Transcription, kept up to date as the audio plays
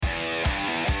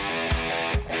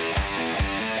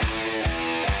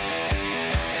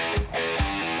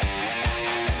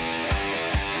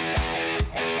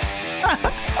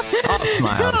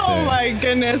smile. Oh my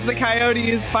goodness, the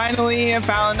Coyotes finally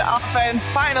found offense,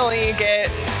 finally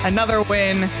get another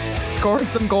win, scored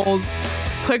some goals,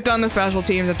 clicked on the special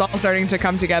teams. It's all starting to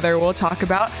come together. We'll talk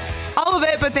about all of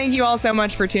it, but thank you all so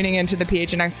much for tuning into the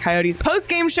PHNX Coyotes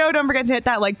post-game show. Don't forget to hit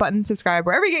that like button, subscribe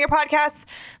wherever you get your podcasts.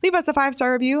 Leave us a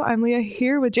 5-star review. I'm Leah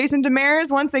here with Jason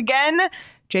Demers once again.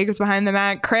 Jacob's behind the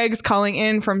mat. Craig's calling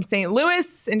in from St.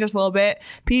 Louis in just a little bit.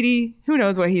 PD, who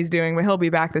knows what he's doing, but he'll be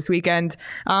back this weekend.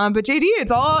 But JD,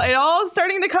 it all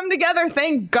starting to come together.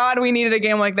 Thank God we needed a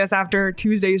game like this after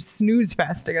Tuesday's snooze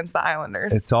fest against the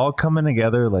Islanders. It's all coming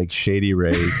together like Shady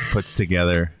Rays puts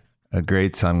together a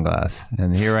great sunglass.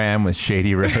 And here I am with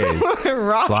Shady Rays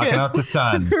blocking out the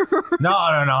sun.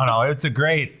 No. It's a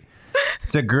great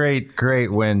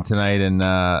win tonight,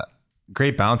 and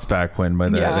great bounce back win by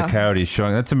the Coyotes,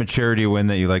 showing that's a maturity win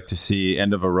that you like to see.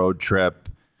 End of a road trip.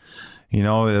 You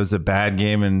know, it was a bad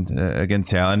game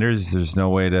against the Islanders. There's no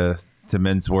way to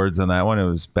mince words on that one. It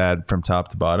was bad from top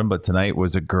to bottom, but tonight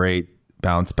was a great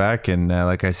bounce back. And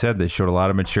like I said, they showed a lot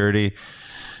of maturity,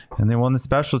 and they won the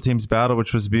special teams battle,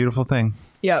 which was a beautiful thing.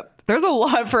 Yep. There's a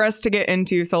lot for us to get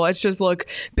into, so let's just look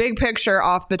big picture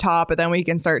off the top, and then we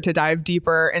can start to dive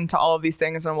deeper into all of these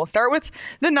things. And we'll start with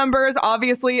the numbers.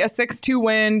 Obviously, a 6-2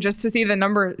 win. Just to see the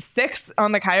number 6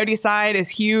 on the Coyote side is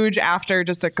huge after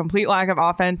just a complete lack of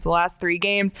offense the last 3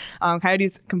 games.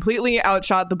 Coyotes completely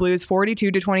outshot the Blues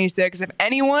 42-26. If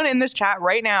anyone in this chat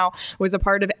right now was a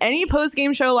part of any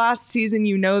post-game show last season,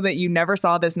 you know that you never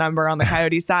saw this number on the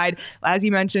Coyote side. As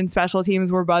you mentioned, special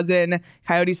teams were buzzing.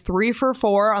 Coyotes 3 for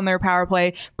 4 on their power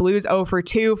play. Blues 0 for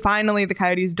 2. Finally, the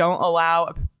Coyotes don't allow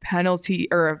a penalty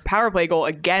or a power play goal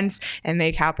against, and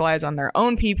they capitalize on their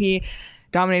own PP,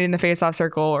 dominating the faceoff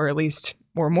circle, or at least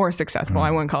were more successful.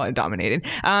 I wouldn't call it dominated.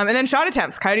 And then shot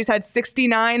attempts. Coyotes had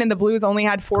 69 and the Blues only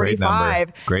had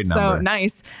 45. Great number. So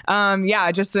nice.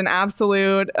 Just an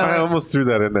absolute. I almost threw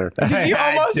that in there. Did you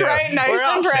almost write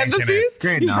nice in parentheses?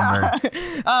 Great number.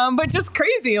 But just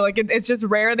crazy. Like it's just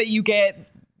rare that you get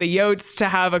the Yotes to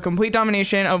have a complete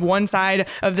domination of one side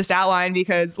of the stat line,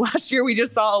 because last year we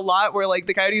just saw a lot where like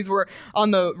the Coyotes were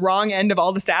on the wrong end of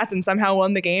all the stats and somehow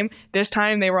won the game. This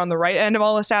time they were on the right end of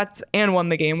all the stats and won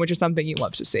the game, which is something you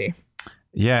love to see.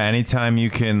 Yeah, anytime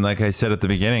you can, like I said at the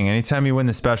beginning, anytime you win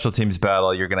the special teams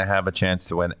battle, you're going to have a chance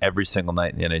to win every single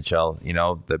night in the NHL. You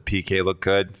know, the PK looked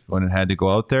good when it had to go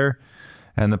out there,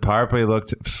 and the power play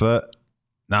looked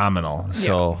phenomenal.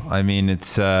 So, I mean,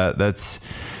 it's that's...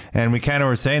 And we kind of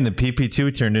were saying the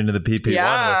PP2 turned into the PP1 with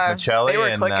Machelli,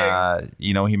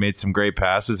 and he made some great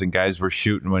passes, and guys were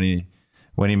shooting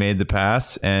when he made the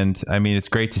pass. And I mean, it's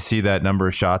great to see that number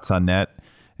of shots on net,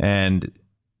 and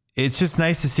it's just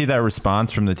nice to see that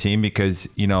response from the team, because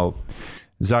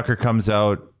Zucker comes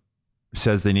out,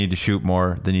 says they need to shoot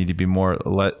more, they need to be more a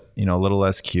little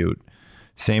less cute.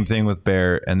 Same thing with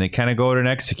Bear, and they kind of go out and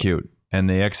execute. And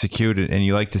they executed, and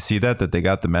you like to see that they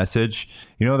got the message.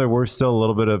 There were still a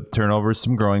little bit of turnovers,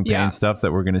 some growing pain stuff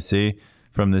that we're going to see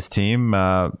from this team.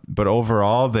 But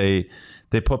overall, they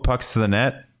put pucks to the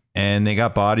net, and they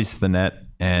got bodies to the net,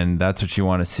 and that's what you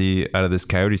want to see out of this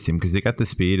Coyotes team, because they got the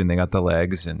speed and they got the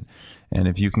legs, and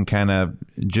if you can kind of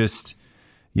just.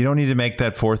 You don't need to make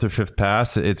that 4th or 5th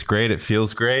pass. It's great. It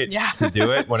feels great to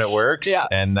do it when it works,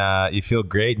 and you feel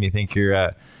great, and you think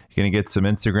you're going to get some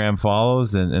Instagram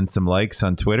follows and some likes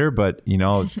on Twitter. But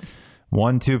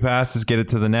 1-2 passes, get it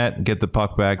to the net, get the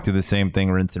puck back, do the same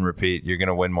thing, rinse and repeat. You're going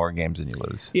to win more games than you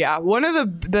lose. Yeah, one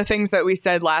of the things that we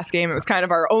said last game, it was kind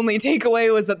of our only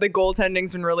takeaway, was that the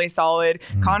goaltending's been really solid.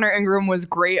 Connor Ingram was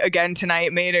great again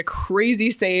tonight, made a crazy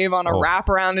save on a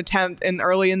wraparound attempt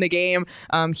early in the game.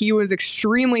 He was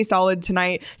extremely solid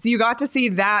tonight. So you got to see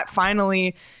that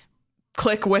finally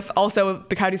click with also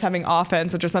the Coyotes having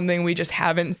offense, which is something we just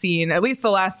haven't seen. At least the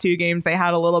last 2 games, they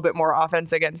had a little bit more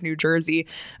offense against New Jersey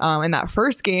in that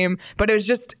first game. But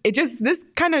this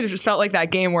kind of just felt like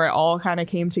that game where it all kind of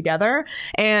came together.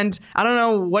 And I don't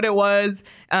know what it was,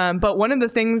 but one of the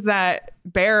things that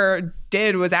Bear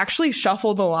did was actually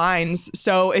shuffle the lines.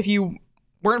 So if you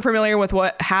weren't familiar with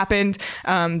what happened,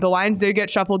 the lines did get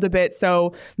shuffled a bit.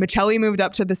 So Machelli moved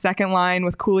up to the second line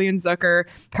with Cooley and Zucker.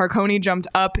 Carcone jumped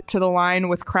up to the line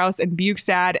with Krause and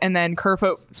Bukestad, and then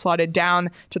Kerfoot slotted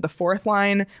down to the 4th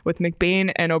line with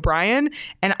McBain and O'Brien.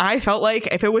 And I felt like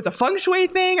if it was a feng shui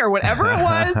thing or whatever it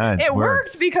was, it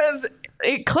worked, because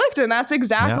it clicked, and that's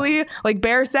exactly like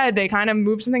Bear said. They kind of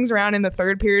moved some things around in the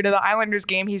 3rd period of the Islanders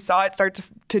game. He saw it start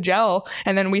to gel,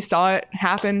 and then we saw it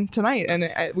happen tonight,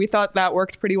 and we thought that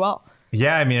worked pretty well.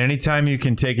 Yeah, I mean, anytime you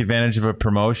can take advantage of a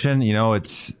promotion,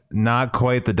 it's not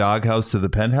quite the doghouse to the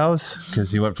penthouse,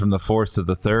 because you went from the 4th to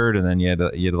the 3rd, and then you had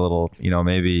a little,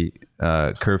 maybe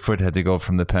Kerfoot had to go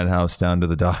from the penthouse down to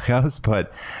the doghouse.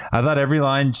 But I thought every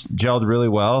line gelled really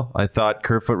well. I thought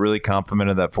Kerfoot really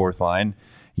complimented that fourth line.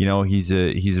 He's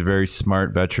a very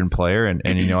smart veteran player, and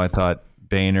I thought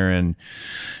Boehner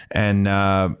and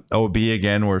OB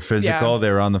again were physical. Yeah.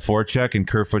 They were on the forecheck, and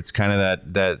Kerfoot's kind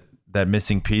of that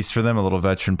missing piece for them, a little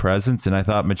veteran presence. And I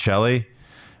thought Michelli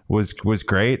was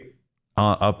great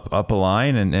up a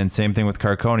line, and same thing with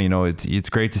Carcone. It's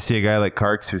great to see a guy like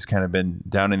Carks who's kind of been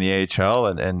down in the AHL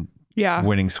and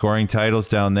winning scoring titles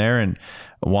down there and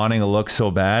wanting a look so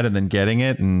bad and then getting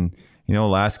it. And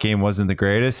last game wasn't the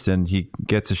greatest, and he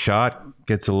gets a shot,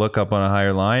 gets a look up on a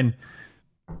higher line,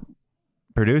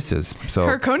 produces. So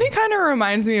Carcone kind of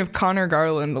reminds me of Connor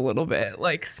Garland a little bit,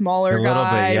 like smaller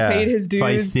guy, paid his dues.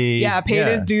 Feisty. Paid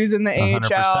his dues in the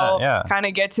AHL. Yeah. Kind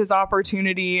of gets his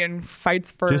opportunity and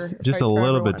fights for just fights a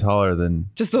little everyone. bit taller than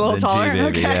just a little than taller. G,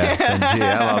 baby. Okay. Yeah, than G.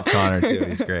 I love Connor too.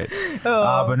 He's great.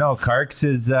 But no, Carks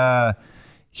is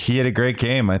he had a great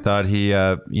game. I thought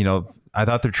I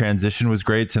thought their transition was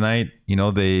great tonight.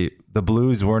 The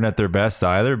Blues weren't at their best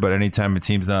either, but anytime a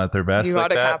team's not at their best, You like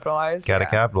gotta that, capitalize. Got to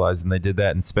capitalize, and they did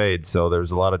that in spades. So there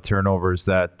was a lot of turnovers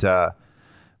that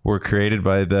were created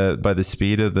by the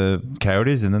speed of the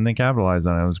Coyotes, and then they capitalized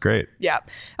on it. It was great. Yeah.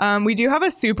 We do have a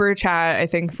super chat, I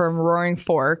think, from Roaring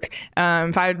Fork.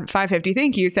 550,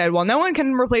 thank you, said, well, no one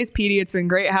can replace Petey. It's been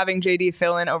great having JD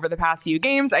fill in over the past few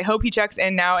games. I hope he checks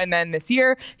in now and then this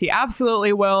year. He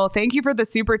absolutely will. Thank you for the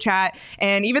super chat.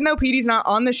 And even though Petey's not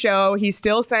on the show, he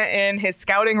still sent in his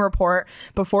scouting report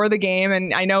before the game.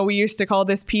 And I know we used to call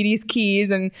this Petey's keys,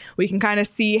 and we can kind of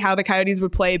see how the Coyotes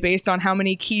would play based on how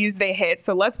many keys they hit.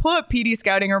 So let's pull up Petey's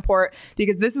scouting report,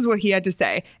 because this is what he had to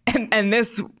say. And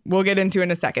this we'll get into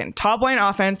in a second. Top line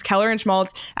offense, Keller and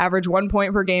Schmaltz average 1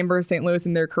 point per game versus St. Louis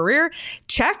in their career.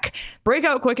 Check.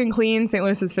 Breakout quick and clean. St.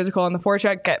 Louis is physical on the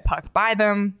forecheck. Get puck by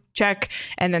them. Check.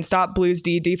 And then stop Blues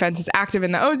D. Defense is active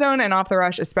in the O-zone and off the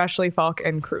rush, especially Falk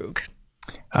and Krug.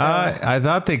 So, I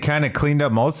thought they kind of cleaned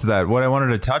up most of that. What I wanted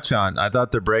to touch on, I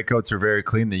thought their breakouts were very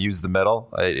clean. They used the middle.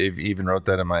 I even wrote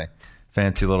that in my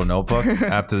fancy little notebook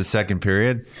after the second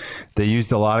period. They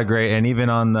used a lot of great, and even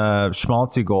on the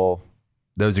Schmaltzy goal,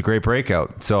 that was a great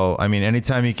breakout. So, I mean,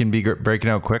 anytime you can be breaking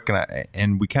out quick,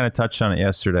 and we kind of touched on it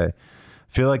yesterday.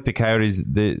 I feel like the Coyotes,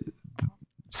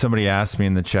 somebody asked me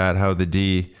in the chat how the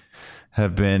D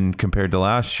have been compared to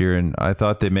last year, and I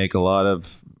thought they make a lot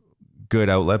of good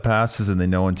outlet passes, and they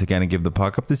know when to kind of give the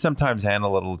puck up. They sometimes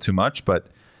handle it a little too much, but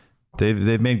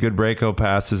they've made good breakout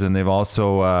passes, and they've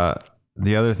also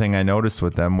the other thing I noticed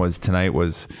with them was tonight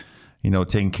was,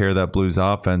 taking care of that Blues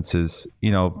offense is,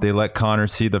 they let Connor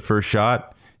see the first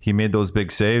shot. He made those big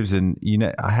saves, and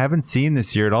I haven't seen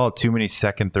this year at all too many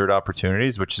second, third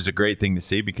opportunities, which is a great thing to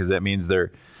see, because that means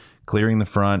they're clearing the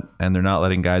front and they're not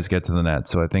letting guys get to the net.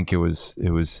 So I think it was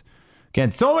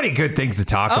again, so many good things to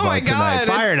talk about tonight.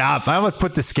 Fired up. I almost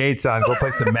put the skates on. Go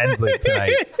play some men's league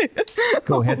tonight.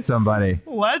 Go hit somebody.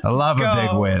 Let's I love go. a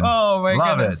big win. Oh my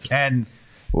love goodness. it. And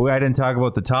I didn't talk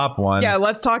about the top one. Yeah,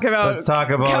 let's talk about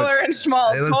Keller and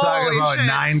Schmaltz. Let's talk Holy about shit.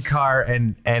 9-car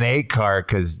and 8-car,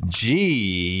 because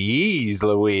geez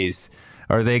Louise,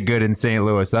 are they good in St.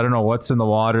 Louis? I don't know what's in the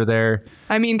water there.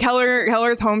 I mean,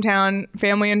 Keller's hometown,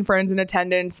 family and friends in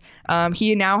attendance.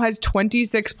 He now has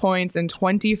 26 points in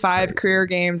 25 career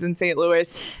games in St.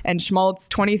 Louis, and Schmaltz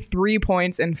 23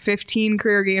 points in 15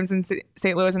 career games in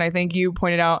St. Louis. And I think you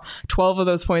pointed out 12 of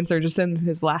those points are just in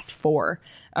his last 4.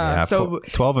 So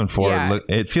 12 and 4. Yeah.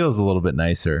 It feels a little bit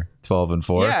nicer. 12 and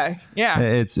 4.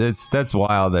 Yeah. That's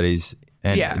wild that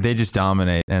they just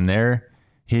dominate, and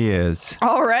he is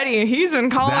already. He's been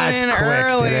calling in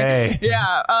early. Today.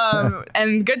 Yeah.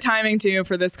 And good timing too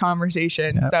for this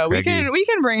conversation. Yep, so Craigie. we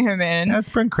can bring him in. Let's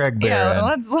bring Craig Bear in.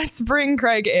 Let's bring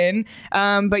Craig in.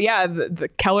 But yeah, the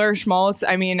Keller Schmaltz.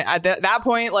 I mean, at that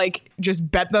point, like, just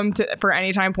bet them for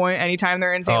anytime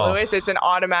they're in St. Louis. It's an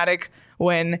automatic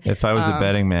win. If I was a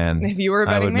betting man, if you were a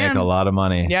betting I would man, make a lot of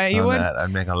money. Yeah, you would. That.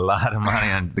 I'd make a lot of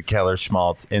money on the Keller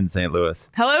Schmaltz in St. Louis.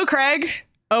 Hello, Craig.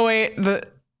 Oh wait.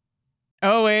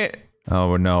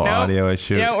 Oh, no audio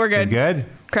issue. Yeah, we're good. He's good?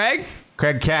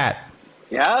 Craig Cat.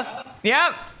 Yeah?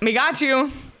 Yep, we got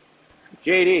you.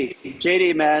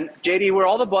 JD, man. JD, were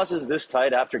all the buses this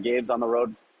tight after games on the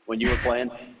road when you were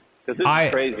playing? Because this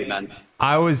is crazy, man.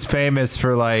 I was famous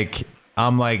for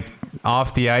I'm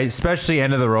off the ice, especially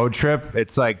end of the road trip.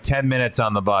 It's 10 minutes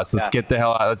on the bus. Let's get the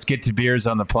hell out. Let's get to beers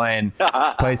on the plane,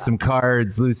 play some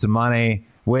cards, lose some money,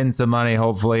 win some money,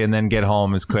 hopefully, and then get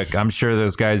home as quick. I'm sure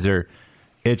those guys are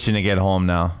itching to get home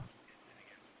now.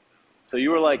 So you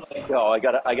were like, I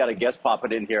got a guest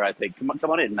popping in here, I think. Come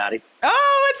on in, Maddie.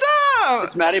 Oh, what's up?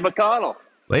 It's Maddie McConnell.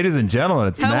 Ladies and gentlemen,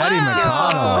 it's Maddie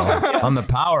McConnell on the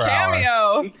Power Hour.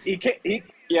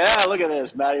 Yeah, look at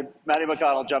this. Maddie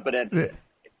McConnell jumping in.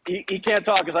 He can't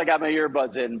talk because I got my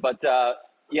earbuds in. But,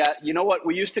 yeah, you know what?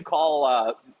 We used to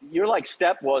call you're like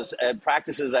Step was at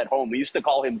practices at home. We used to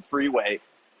call him Freeway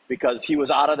because he was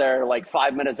out of there like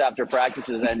 5 minutes after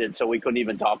practices ended, so we couldn't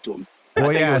even talk to him. Well,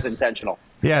 I think it was intentional.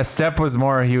 Yeah, Step was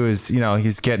more, he's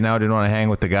getting out, didn't want to hang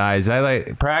with the guys. I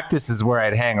like practice is where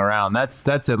I'd hang around. That's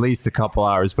at least a couple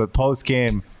hours. But post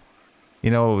game,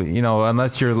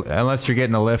 unless you're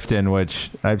getting a lift in,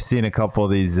 which I've seen a couple of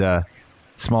these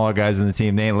smaller guys in the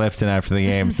team, they ain't lifting after the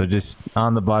game. So just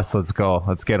on the bus, let's go.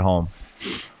 Let's get home.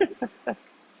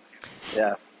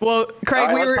 Yeah. Well,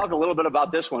 Craig, let's talk a little bit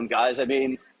about this one, guys. I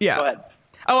mean, yeah. Go ahead.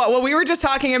 Oh, well, we were just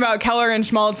talking about Keller and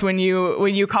Schmaltz when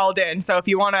you called in. So if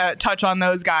you want to touch on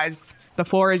those guys, the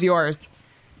floor is yours.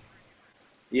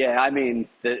 Yeah, I mean,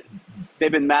 they've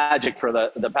been magic for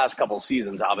the past couple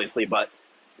seasons, obviously, but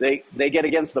they get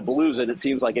against the Blues and it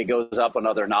seems like it goes up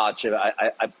another notch.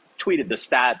 I tweeted the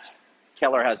stats.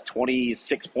 Keller has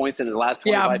 26 points in his last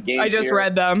 25 games. I just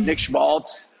read them. Nick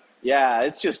Schmaltz. Yeah,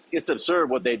 it's absurd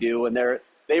what they do, and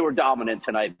they were dominant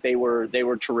tonight. They were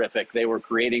terrific. They were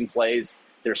creating plays.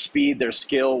 Their speed, their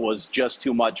skill was just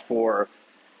too much for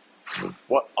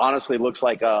what honestly looks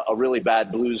like a really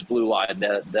bad Blues blue line.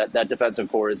 That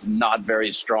defensive core is not very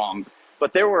strong.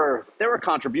 But there were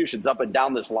contributions up and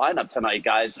down this lineup tonight,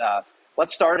 guys.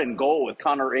 Let's start in goal with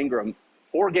Connor Ingram.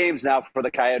 4 games now for the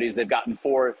Coyotes. They've gotten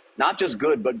 4, not just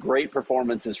good, but great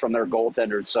performances from their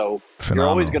goaltenders. So Phenomenal. You're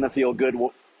always going to feel good.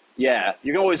 Yeah,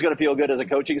 you're always going to feel good as a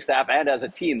coaching staff and as a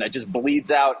team. That just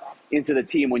bleeds out into the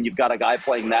team when you've got a guy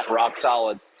playing that rock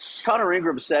solid. Connor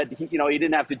Ingram said he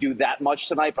didn't have to do that much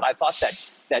tonight, but I thought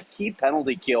that key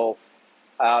penalty kill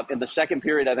in the second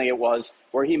period, I think it was,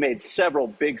 where he made several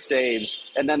big saves,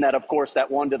 and then that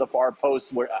one to the far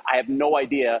post where I have no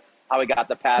idea how he got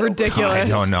the pad. Ridiculous.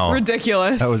 I don't know.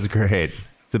 Ridiculous. That was great.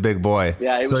 It's a big boy.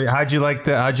 Yeah. So how'd you like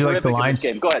the line?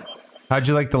 Go ahead. How'd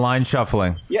you like the line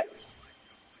shuffling? Yeah.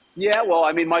 Yeah, well,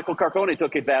 I mean, Michael Carcone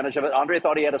took advantage of it. Andre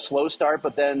thought he had a slow start,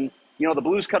 but then, the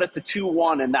Blues cut it to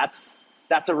 2-1, and that's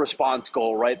a response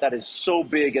goal, right? That is so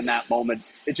big in that moment.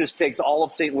 It just takes all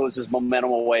of St. Louis's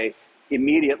momentum away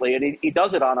immediately, and he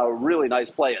does it on a really nice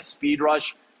play, a speed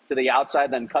rush to the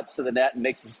outside, then cuts to the net and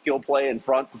makes a skill play in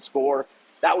front to score.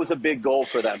 That was a big goal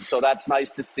for them, so that's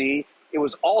nice to see. It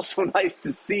was also nice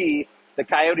to see the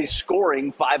Coyotes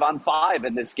scoring 5-on-5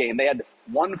 in this game. They had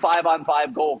one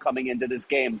 5-on-5 goal coming into this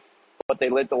game, but they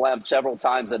lit the lamp several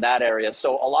times in that area.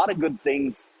 So a lot of good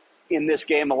things in this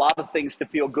game, a lot of things to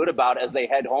feel good about as they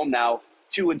head home now,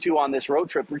 2-2 on this road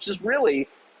trip, which is really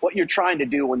what you're trying to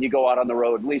do when you go out on the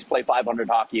road, at least play 500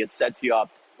 hockey. It sets you up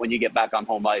when you get back on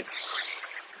home ice.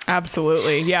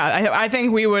 Absolutely. Yeah, I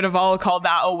think we would have all called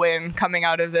that a win coming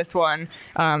out of this one,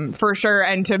 for sure.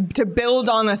 And to build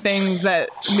on the things that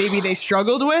maybe they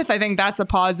struggled with, I think that's a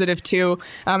positive too.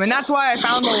 And that's why I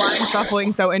found the line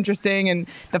shuffling so interesting and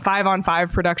the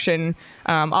 5-on-5 production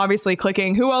obviously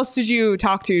clicking. Who else did you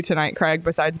talk to tonight, Craig,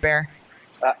 besides Bear?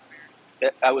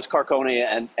 I was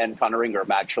Carcone and Connor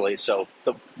Ingram, actually. So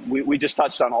we just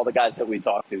touched on all the guys that we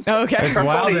talked to. So. Okay. It's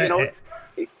wild that,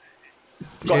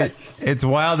 it's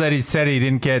wild that he said he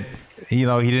didn't get, he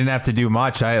didn't have to do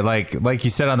much. I like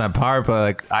you said on that power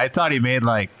play, I thought he made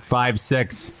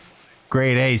 5-6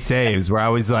 grade A saves where I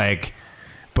was like,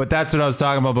 but that's what I was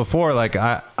talking about before.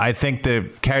 I think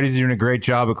the Coyotes are doing a great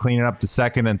job of cleaning up the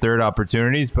second and third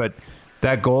opportunities, but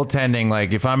that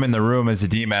goaltending, if I'm in the room as a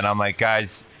D-man, I'm like,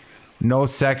 guys, no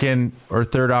second or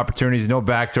third opportunities, no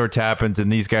backdoor tap-ins,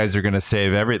 and these guys are going to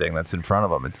save everything that's in front of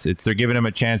them. It's they're giving him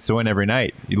a chance to win every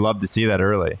night. You love to see that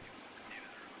early.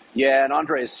 Yeah, and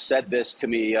Andres said this to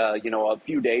me, a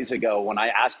few days ago when I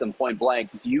asked him point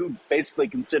blank, do you basically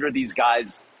consider these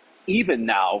guys even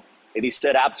now? And he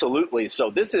said, absolutely. So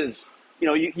this is,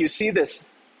 you see this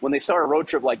when they start a road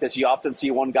trip like this, you often see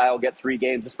one guy will get 3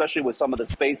 games, especially with some of the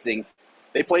spacing.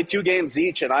 They play 2 games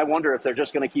each, and I wonder if they're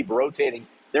just going to keep rotating.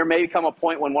 There may come a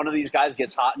point when one of these guys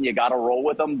gets hot and you got to roll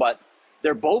with them, but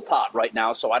they're both hot right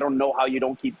now, so I don't know how you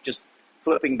don't keep just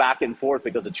flipping back and forth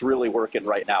because it's really working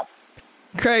right now.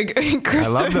 Craig, I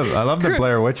love the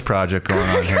Blair Witch Project going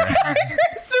on here.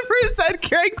 Christopher said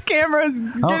Craig's camera is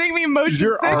getting me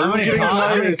motion sick. How many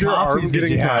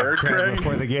getting tired, Craig?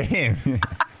 Before the game?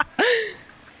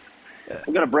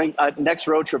 I'm going to bring next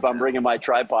road trip. I'm bringing my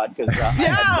tripod because I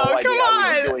have no idea how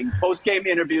I'm doing post-game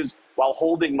interviews while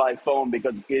holding my phone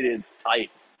because it is tight.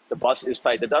 The bus is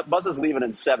tight. The bus is leaving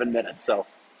in 7 minutes, so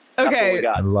That's what Okay. we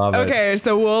got. I love it. Okay,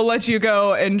 so we'll let you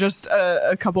go in just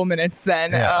a couple minutes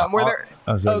then. Yeah, Were there?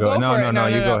 I was gonna go. go No, for no, it. no,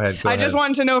 you go ahead. Go I just ahead.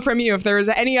 wanted to know from you if there was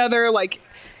any other like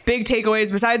big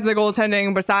takeaways besides the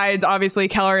goaltending, besides obviously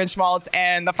Keller and Schmaltz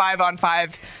and the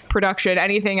 5-on-5 production.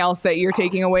 Anything else that you're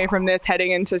taking away from this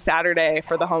heading into Saturday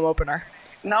for the home opener?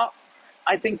 No,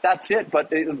 I think that's it.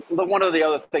 But one of the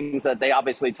other things that they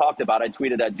obviously talked about, I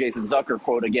tweeted that Jason Zucker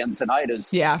quote again tonight,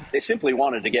 is they simply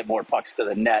wanted to get more pucks to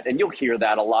the net. And you'll hear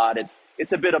that a lot.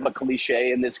 It's a bit of a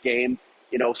cliche in this game.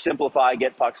 Simplify,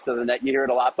 get pucks to the net. You hear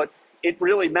it a lot. But it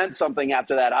really meant something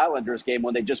after that Islanders game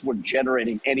when they just weren't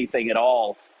generating anything at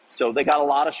all. So they got a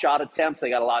lot of shot attempts. They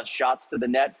got a lot of shots to the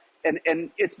net. And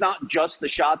it's not just the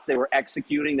shots. They were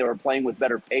executing. They were playing with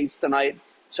better pace tonight.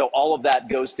 So all of that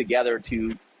goes together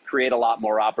to create a lot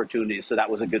more opportunities. So that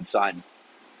was a good sign.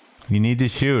 You need to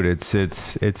shoot. It's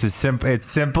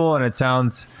simple and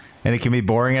it can be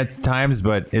boring at times,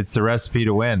 but it's the recipe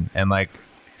to win. And like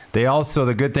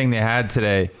the good thing they had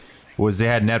today was they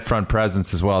had net front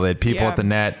presence as well. They had people at the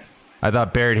net. I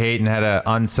thought Barrett Hayton had an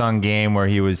unsung game where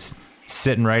he was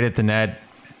sitting right at the net,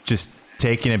 just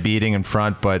taking a beating in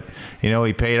front. But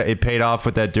it paid off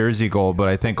with that Jersey goal. But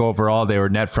I think overall their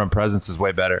net front presence is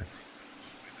way better.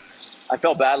 I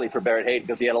felt badly for Barrett Hayton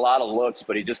because he had a lot of looks,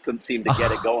 but he just couldn't seem to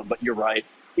get it going. But you're right.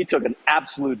 He took an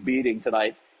absolute beating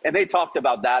tonight. And they talked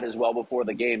about that as well before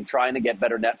the game, trying to get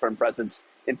better net front presence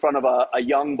in front of a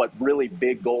young but really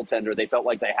big goaltender. They felt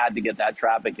like they had to get that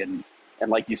traffic. And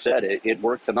like you said, it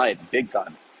worked tonight big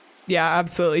time. Yeah,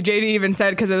 absolutely. JD even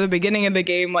said because at the beginning of the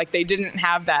game, like they didn't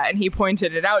have that, and he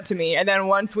pointed it out to me. And then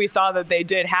once we saw that they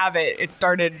did have it, it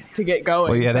started to get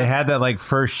going. Well, yeah, they had that like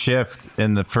first shift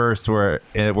in the first where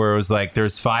it was like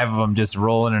there's 5 of them just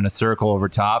rolling in a circle over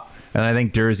top. And I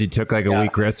think Jersey took like a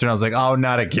weak wrist, and I was like, oh,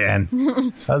 not again.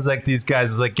 I was like, these guys,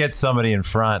 I was like, get somebody in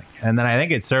front. And then I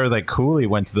think it started like Cooley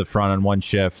went to the front on one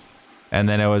shift. And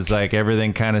then it was like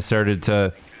everything kind of started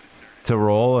to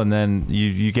roll, and then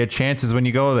you get chances when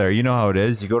you go there. You know how it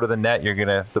is. You go to the net,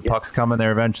 the puck's coming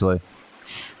there eventually.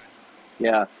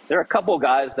 Yeah, there are a couple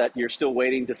guys that you're still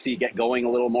waiting to see get going a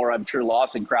little more. I'm sure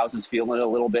Lawson Krause is feeling it a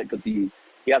little bit because he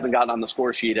hasn't gotten on the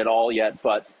score sheet at all yet.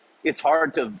 But it's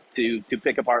hard to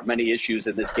pick apart many issues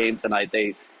in this game tonight.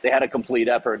 They had a complete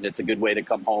effort, and it's a good way to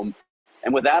come home.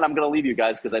 And with that, I'm going to leave you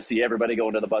guys because I see everybody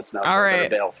going to the bus now. So all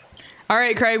right. All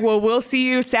right, Craig. Well, we'll see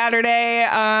you Saturday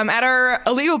at our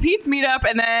Illegal Pete's meetup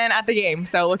and then at the game.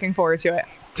 So looking forward to it.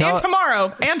 And tomorrow.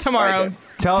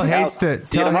 Tell Hates to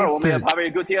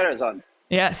Javier Gutierrez on.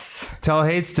 Yes. Tell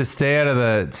Hates to stay out of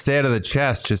the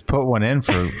chest. Just put one in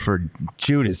for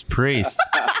Judas Priest.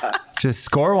 Just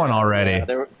score one already.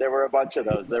 Yeah, there were a bunch of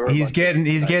those. He's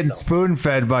getting spoon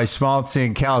fed by Schmaltz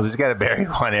and Kells. He's got to bury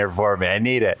one here for me. I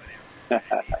need it.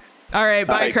 All right.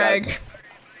 Bye, Craig. Guys.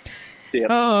 See ya.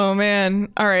 Oh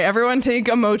man! All right, everyone, take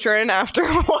a Motrin after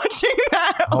watching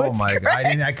that. Oh my god!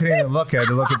 I couldn't even look. I had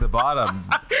to look at the bottom.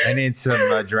 I need some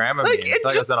Dramamine. It's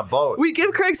like I was on a boat. We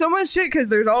give Craig so much shit because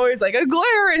there's always like a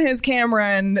glare in his camera,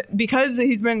 and because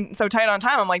he's been so tight on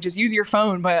time, I'm like, just use your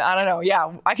phone. But I don't know.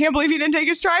 Yeah, I can't believe he didn't take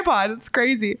his tripod. It's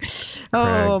crazy.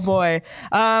 Oh boy.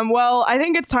 Well, I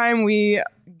think it's time we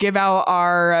give out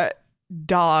our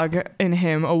Dog in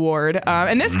Him award,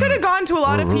 and this could have gone to a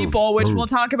lot of people, which we'll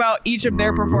talk about each of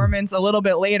their performance a little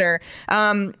bit later,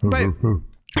 but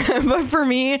for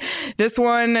me, this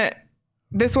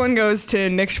one goes to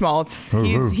Nick Schmaltz.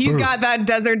 He's got that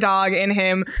desert dog in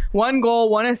him. 1 goal,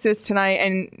 1 assist tonight.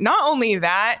 And not only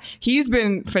that, he's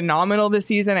been phenomenal this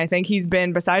season. I think he's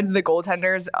been, besides the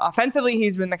goaltenders, offensively,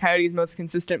 he's been the Coyotes' most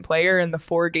consistent player in the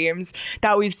 4 games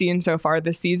that we've seen so far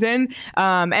this season.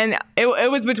 And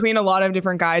it was between a lot of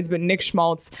different guys, but Nick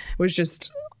Schmaltz was just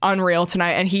unreal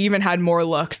tonight. And he even had more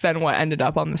looks than what ended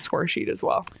up on the score sheet as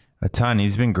well. A ton.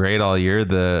 He's been great all year.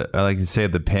 I like to say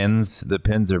the pins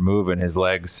are moving his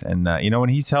legs, and when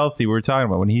he's healthy, we were talking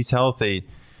about when he's healthy,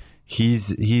 he's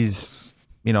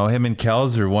him and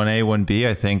Kells are 1A, 1B.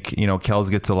 I think Kells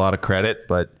gets a lot of credit,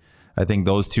 but I think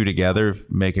those two together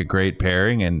make a great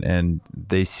pairing, and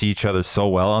they see each other so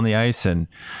well on the ice, and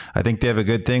I think they have a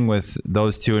good thing with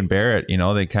those two and Barrett.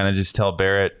 They kind of just tell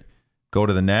Barrett go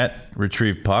to the net,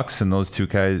 retrieve pucks, and those two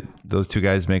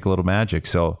guys make a little magic.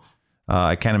 So.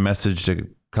 I kind of messaged a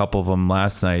couple of them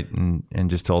last night and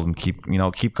just told them keep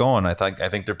going. I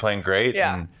think they're playing great.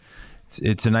 Yeah. And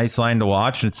it's a nice line to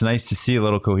watch, and it's nice to see a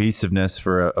little cohesiveness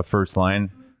for a first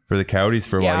line for the Coyotes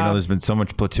for a while. There's been so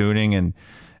much platooning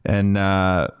and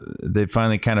they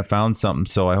finally kind of found something.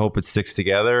 So I hope it sticks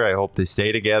together. I hope they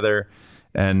stay together.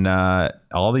 And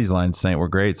all these lines tonight were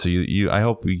great. So I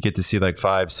hope we get to see like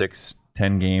 5, 6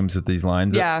 10 games with these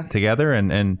lines together,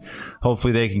 and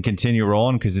hopefully they can continue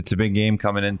rolling because it's a big game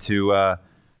coming into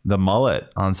the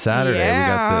Mullet on Saturday.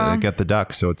 We got the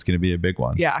Ducks, so it's going to be a big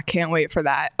one. Yeah, can't wait for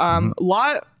that.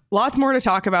 Lots more to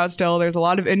talk about still. There's a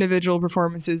lot of individual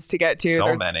performances to get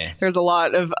to. There's a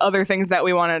lot of other things that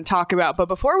we want to talk about. But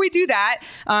before we do that,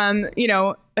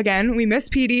 again, we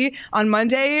missed PD on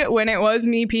Monday when it was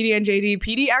me, PD, and JD.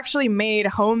 PD actually made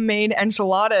homemade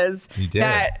enchiladas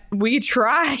that we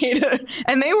tried,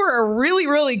 and they were really,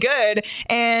 really good.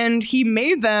 And he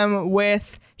made them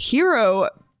with Hero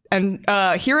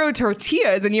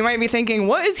tortillas. And you might be thinking,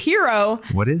 what is Hero?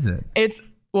 What is it?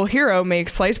 Hero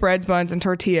makes sliced breads, buns, and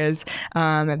tortillas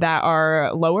that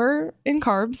are lower in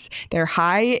carbs. They're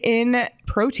high in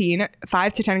protein,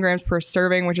 5 to 10 grams per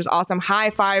serving, which is awesome. High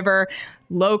fiber,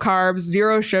 low carbs,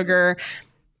 0 sugar.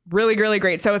 Really, really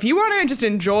great. So if you want to just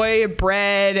enjoy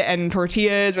bread and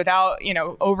tortillas without,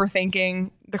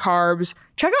 overthinking the carbs,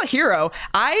 check out Hero.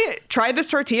 I tried this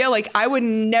tortilla. I would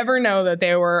never know that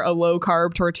they were a low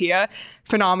carb tortilla.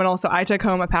 Phenomenal. So I took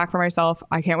home a pack for myself.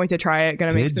 I can't wait to try it.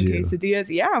 Gonna make some quesadillas.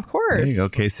 Yeah, of course. There you go.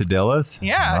 Quesadillas.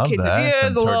 Yeah, love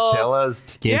quesadillas. Some tortillas,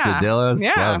 quesadillas.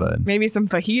 Yeah. Love it. Maybe some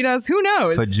fajitas. Who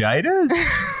knows? Fajitas?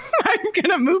 I'm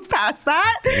gonna move past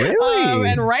that. Really?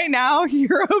 And right now,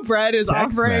 Hero Bread is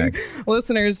offering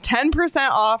listeners 10%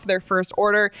 off their first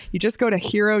order. You just go to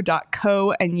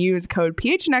hero.co and use code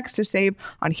PHNX to save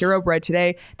on Hero Bread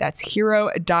today. That's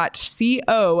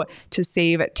hero.co to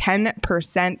save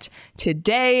 10%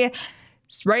 today.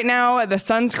 Right now, the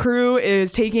Suns crew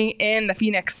is taking in the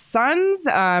Phoenix Suns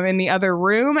in the other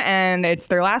room, and it's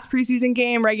their last preseason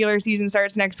game. Regular season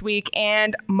starts next week,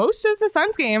 and most of the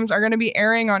Suns games are going to be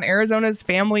airing on Arizona's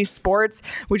Family Sports,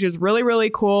 which is really,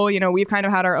 really cool. We've kind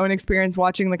of had our own experience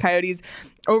watching the Coyotes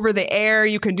over the air.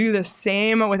 You can do the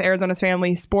same with Arizona's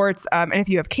Family Sports. And if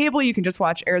you have cable, you can just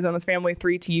watch Arizona's Family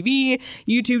 3 TV,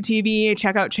 YouTube TV,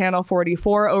 check out Channel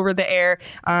 44 over the air.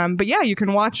 But yeah, you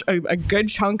can watch a good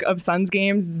chunk of Suns games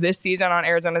this season on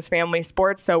Arizona's Family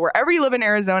Sports. So wherever you live in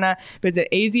Arizona, visit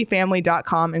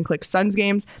azfamily.com and click Suns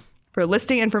Games for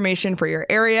listing information for your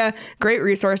area. Great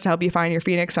resource to help you find your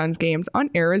Phoenix Suns games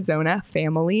on Arizona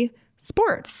Family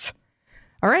Sports.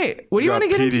 All right. What do you want to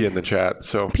get into? PD in the chat.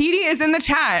 So PD is in the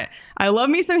chat. I love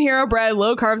me some Hero Bread,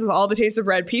 low carbs with all the taste of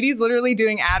bread. PD's literally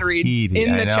doing ad reads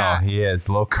in the chat. He is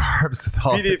low carbs with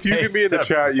all PD, the if you could be in the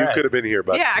chat, you could have been here,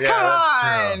 buddy. Yeah, come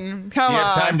on. You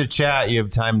have time to chat. You have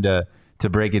time to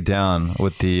break it down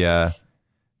with the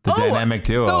dynamic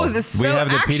duo. We have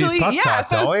the PD's puck talk,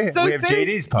 don't we? We have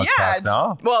JD's puck talk,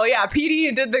 no? Well, yeah,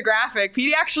 PD did the graphic.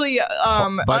 PD actually,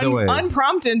 by the way,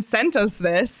 unprompted sent us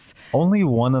this. Only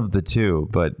one of the two,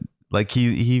 but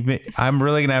I'm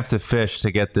really gonna have to fish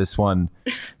to get this one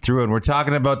through. And we're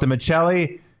talking about the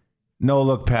Michelli no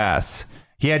look pass.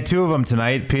 He had 2 of them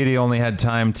tonight. PD only had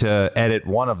time to edit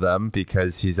one of them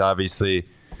because he's obviously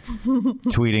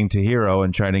tweeting to Hero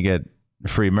and trying to get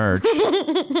free merch.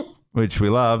 Which we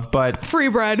love, but free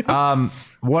bread.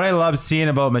 What I love seeing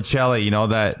about Michelli,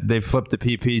 that they flipped the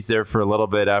PPs there for a little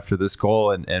bit after this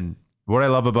goal, and what I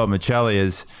love about Michelli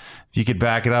is, if you could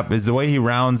back it up, is the way he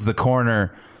rounds the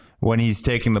corner when he's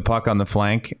taking the puck on the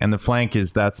flank, and the flank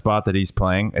is that spot that he's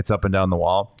playing. It's up and down the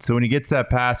wall. So when he gets that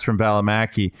pass from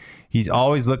Valimaki, he's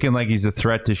always looking like he's a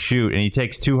threat to shoot, and he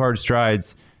takes 2 hard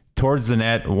strides towards the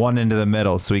net, 1 into the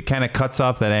middle. So he kind of cuts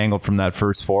off that angle from that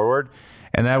first forward.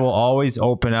 And that will always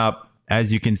open up,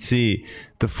 as you can see,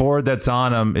 the forward that's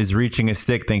on him is reaching a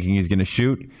stick thinking he's going to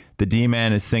shoot. The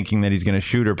D-man is thinking that he's going to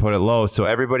shoot or put it low. So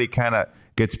everybody kind of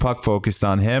gets puck focused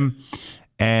on him.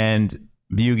 And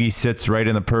Bugey sits right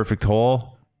in the perfect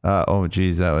hole.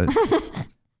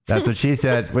 That's what she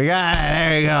said. We got it.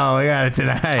 There you go. We got it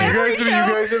tonight.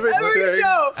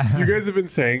 You guys have been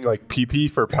saying like PP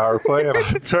for power play, and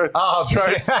I've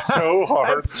tried so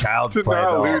hard to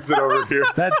not lose it over here.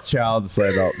 That's child's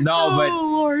play though. No, but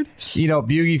Lord.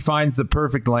 Bugey finds the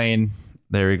perfect lane.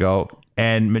 There we go.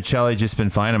 And Michelli just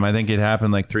been finding him. I think it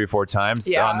happened like 3 or 4 times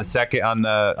on the second on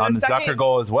the Zucker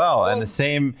goal as well. And the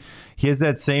same, he has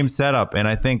that same setup. And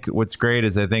I think what's great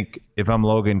is if I'm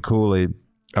Logan Cooley,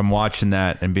 I'm watching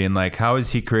that and being like, how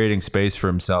is he creating space for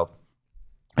himself?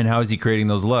 And how is he creating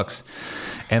those looks?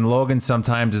 And Logan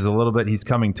sometimes is a little bit, he's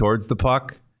coming towards the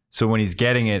puck. So when he's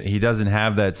getting it, he doesn't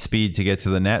have that speed to get to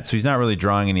the net. So he's not really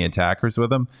drawing any attackers with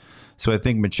him. So I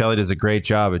think Michelli does a great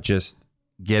job at just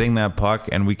getting that puck.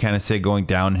 And we kind of say going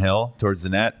downhill towards the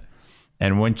net.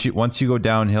 And once you go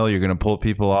downhill, you're going to pull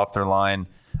people off their line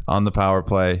on the power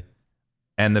play.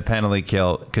 and the penalty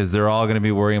kill, because they're all going to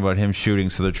be worrying about him shooting,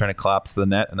 so they're trying to collapse the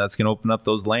net, and that's going to open up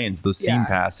those lanes, those seam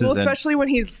passes. Well, especially when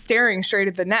he's staring straight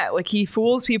at the net. Like, he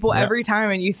fools people every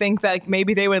time, and you think that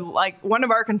maybe they would, like, one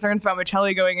of our concerns about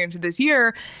Maccelli going into this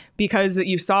year, because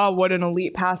you saw what an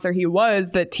elite passer he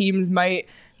was, that teams might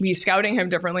be scouting him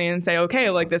differently and say, okay,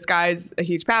 like, this guy's a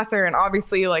huge passer. And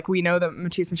obviously, like, we know that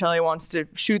Matias Maccelli wants to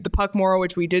shoot the puck more,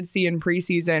 which we did see in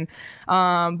preseason.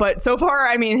 But so far,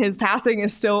 I mean, his passing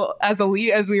is still as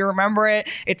elite as we remember it.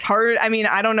 It's hard. I mean,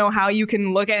 I don't know how you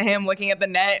can look at him looking at the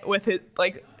net with it,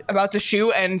 like, about to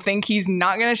shoot and think he's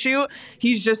not going to shoot.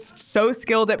 He's just so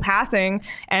skilled at passing,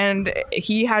 and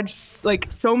he had like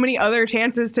so many other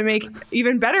chances to make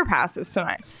even better passes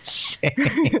tonight.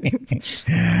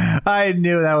 I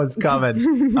knew that was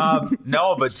coming.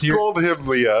 No, but scold him,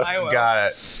 Leah.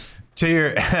 Got it.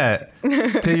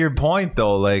 To your point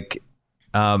though, like,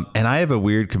 and I have a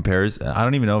weird comparison. I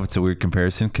don't even know if it's a weird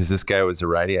comparison, because this guy was a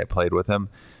righty. I played with him.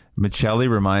 Maccelli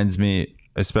reminds me,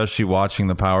 especially watching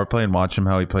the power play and watching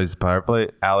him how he plays the power play,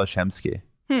 Ales Hemsky.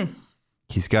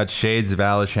 He's got shades of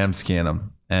Ales Hemsky in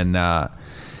him. And I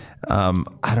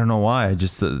don't know why. I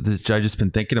just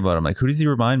been thinking about him. Like, who does he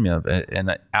remind me of?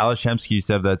 And Ales Hemsky used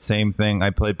to have that same thing.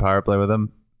 I played power play with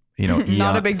him. You know,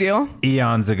 not a big deal.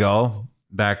 Eons ago,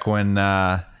 back when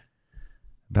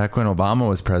Obama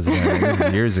was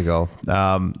president, years ago.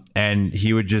 And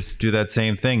he would just do that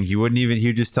same thing. He would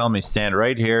just tell me, stand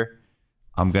right here.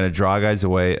 I'm going to draw guys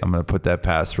away. I'm going to put that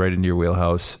pass right into your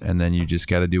wheelhouse. And then you just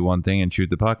got to do one thing and shoot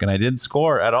the puck. And I didn't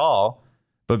score at all,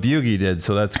 but Bugey did.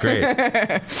 So that's great.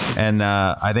 And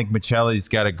I think Maccelli's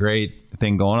got a great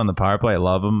thing going on the power play. I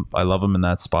love him. I love him in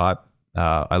that spot.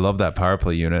 I love that power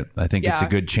play unit. I think it's a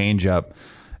good change up.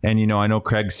 And, you know, I know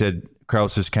Craig said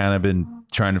Krause has kind of been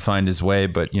trying to find his way,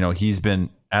 but, you know, he's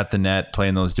been at the net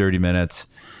playing those dirty minutes.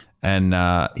 And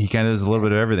he kind of does a little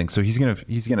bit of everything. So he's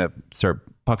gonna start,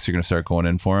 pucks are gonna start going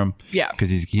in for him. Yeah,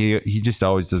 because he just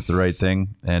always does the right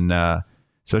thing, and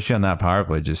especially on that power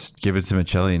play, just give it to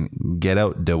Maccelli and get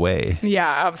out the way.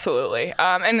 Yeah, absolutely.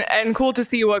 And cool to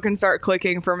see what can start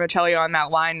clicking for Maccelli on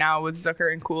that line now with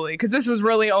Zucker and Cooley, because this was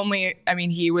really only, I mean,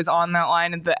 he was on that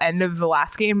line at the end of the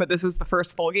last game, but this was the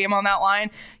first full game on that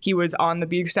line. He was on the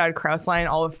Bjugstad Krause line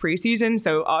all of preseason,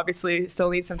 so obviously still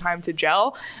needs some time to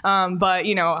gel. But,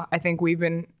 you know, I think we've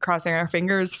been crossing our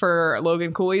fingers for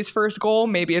Logan Cooley's first goal.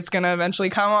 Maybe it's going to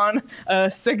eventually come on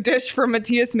a sick dish for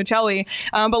Matias Maccelli.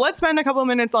 But let's spend a couple of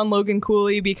minutes on Logan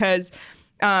Cooley, because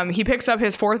he picks up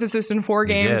his 4th assist in 4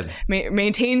 games,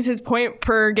 maintains his point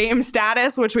per game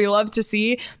status, which we love to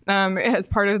see as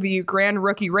part of the grand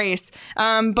rookie race.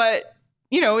 But,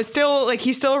 you know, it's still like,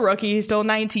 he's still a rookie. He's still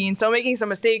 19, still making some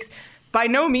mistakes. By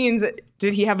no means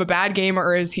did he have a bad game,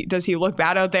 or does he look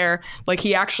bad out there? Like,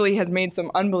 he actually has made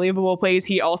some unbelievable plays.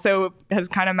 He also has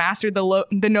kind of mastered the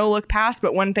no-look pass.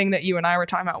 But one thing that you and I were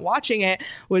talking about watching it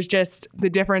was just the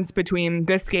difference between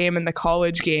this game and the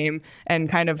college game, and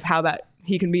kind of how that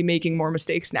he can be making more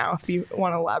mistakes now, if you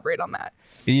want to elaborate on that.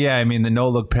 Yeah, I mean, the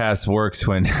no-look pass works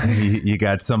when you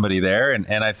got somebody there. And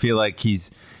I feel like he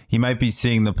might be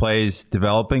seeing the plays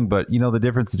developing, but, you know, the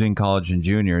difference between college and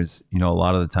juniors, you know, a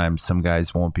lot of the time some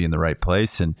guys won't be in the right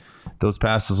place, and those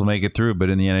passes will make it through. But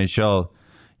in the NHL,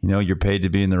 you know, you're paid to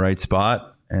be in the right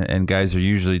spot, and guys are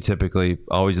usually typically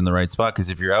always in the right spot, because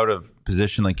if you're out of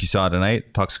position like you saw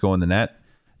tonight, pucks go in the net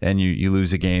and you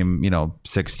lose a game, you know,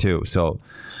 6-2. So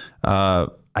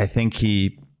I think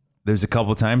there's a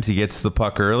couple times he gets the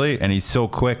puck early, and he's so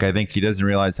quick. I think he doesn't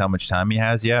realize how much time he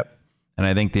has yet. And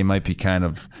I think they might be kind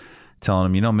of telling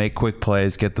him, you know, make quick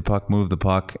plays, get the puck, move the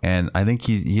puck. And I think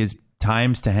he has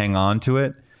times to hang on to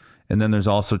it. And then there's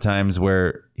also times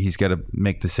where he's got to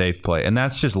make the safe play. And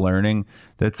that's just learning.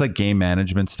 That's like game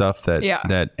management stuff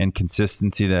and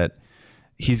consistency that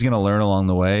he's going to learn along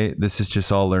the way. This is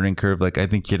just all learning curve. Like, I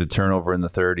think he had a turnover in the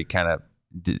 3rd. He kind of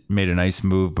made a nice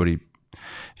move, but if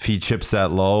he chips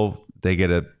that low, they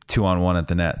get a 2-on-1 at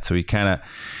the net. So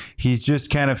he's just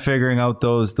kind of figuring out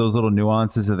those little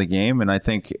nuances of the game. And I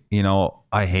think, you know,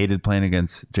 I hated playing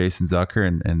against Jason Zucker,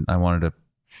 and I wanted to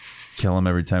kill him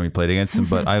every time he played against him.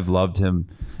 But I've loved him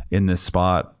in this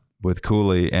spot with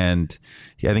Cooley, and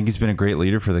I think he's been a great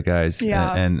leader for the guys.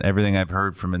 Yeah. And everything I've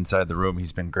heard from inside the room,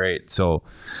 he's been great. So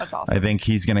that's awesome. I think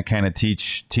he's going to kind of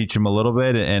teach him a little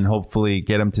bit, and hopefully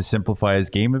get him to simplify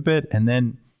his game a bit. And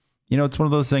then, you know, it's one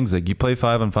of those things, like, you play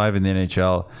 5-on-5 in the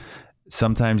NHL.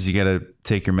 Sometimes you got to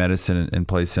take your medicine and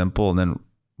play simple. And then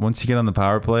once you get on the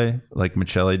power play, like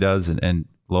Maccelli does, and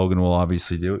Logan will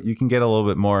obviously do, you can get a little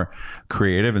bit more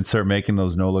creative and start making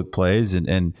those no-look plays.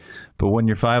 But when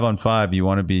you're 5-on-5, you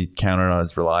want to be counted on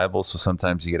as reliable. So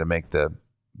sometimes you got to make the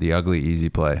the ugly, easy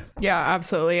play. Yeah,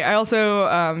 absolutely. I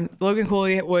also, Logan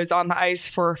Cooley was on the ice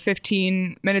for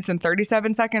 15 minutes and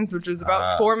 37 seconds, which was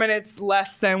about 4 minutes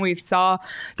less than we saw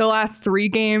the last 3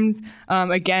 games.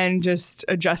 Again, just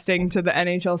adjusting to the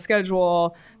NHL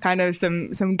schedule, kind of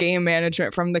some game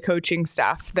management from the coaching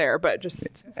staff there, but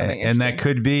just and that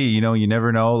could be, you know, you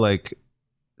never know. Like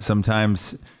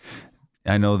sometimes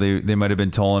I know they might have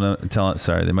been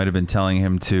they might have been telling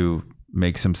him to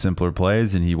make some simpler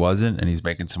plays and he wasn't, and he's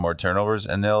making some more turnovers,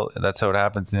 and that's how it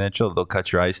happens in the NHL. They'll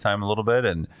cut your ice time a little bit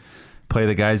and play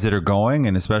the guys that are going,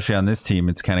 and especially on this team,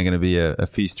 it's kind of going to be a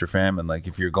feast or famine. Like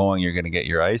if you're going, you're going to get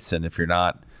your ice, and if you're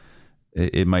not,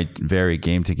 it might vary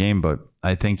game to game. But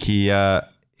I think he's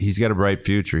got a bright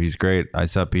future. He's great. I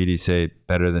saw Petey say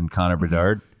better than Connor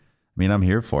Bedard. I mean, I'm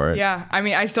here for it. Yeah, I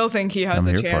mean, I still think he has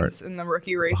a chance in the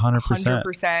rookie race.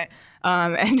 100%.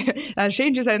 And as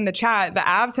Shane just said in the chat, the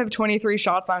Avs have 23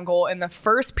 shots on goal in the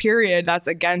first period. That's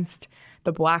against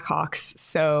the Blackhawks.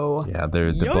 So yeah,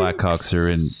 the Blackhawks are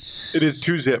in. It is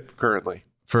 2-0 currently.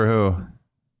 For who?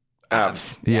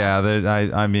 Avs. Yeah,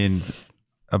 I mean,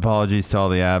 apologies to all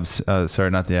the Avs.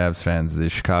 Sorry, not the Avs fans. The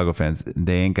Chicago fans.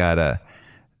 They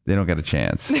don't get a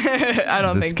chance. I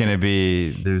don't think it's going to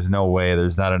be. There's no way.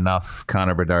 There's not enough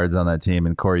Connor Bedards on that team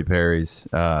and Corey Perry's.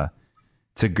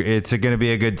 It's going to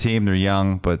be a good team. They're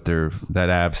young, but that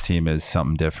Avs team is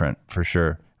something different for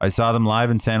sure. I saw them live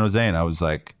in San Jose, and I was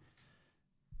like,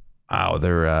 wow,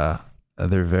 they're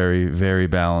very, very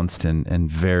balanced and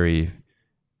very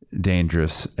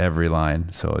dangerous every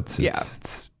line. So it's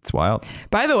wild.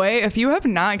 By the way, if you have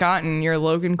not gotten your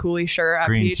Logan Cooley shirt at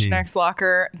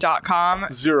phnxlocker.com.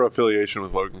 Zero affiliation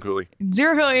with Logan Cooley.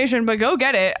 Zero affiliation, but go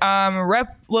get it.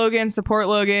 Rep Logan, support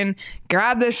Logan.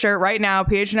 Grab this shirt right now,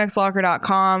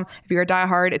 phnxlocker.com. If you're a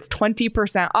diehard, it's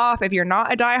 20% off. If you're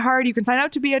not a diehard, you can sign up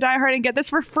to be a diehard and get this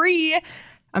for free.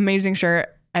 Amazing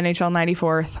shirt. NHL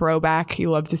 94 throwback. You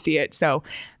love to see it. So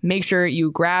make sure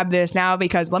you grab this now,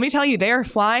 because let me tell you, they are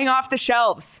flying off the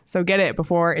shelves. So get it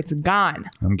before it's gone.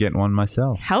 I'm getting one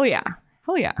myself. Hell yeah.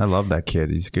 Hell yeah. I love that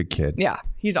kid. He's a good kid. Yeah,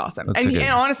 he's awesome. And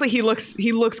honestly, he looks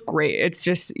great. It's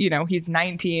just, he's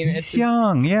 19. He's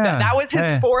young. Yeah. That was his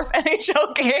 4th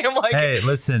NHL game. Hey,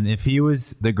 listen, if he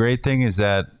was, the great thing is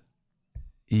that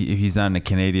he's not in the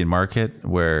Canadian market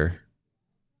where,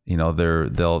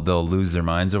 they'll lose their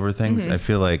minds over things. I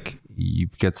feel like you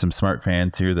get some smart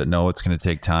fans here that know it's going to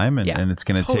take time, and it's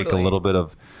going to take a little bit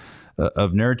of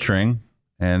nurturing.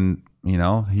 And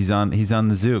he's on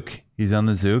the Zook. He's on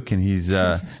the Zook, and he's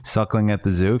suckling at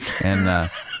the Zook, and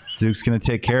Zook's going to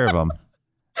take care of him.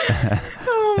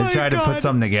 I tried to put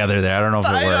something together there. I don't know if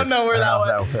it worked. I don't know where that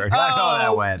went. I know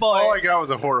that went. Boy. All I got was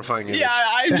a horrifying image. Yeah,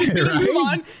 I'm just going to move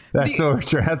on. That's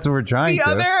what we're trying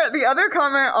to. The other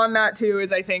comment on that, too,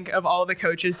 is I think of all the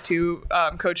coaches, too,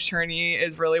 Coach Turney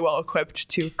is really well equipped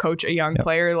to coach a young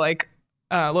player like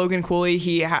Logan Cooley.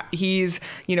 He's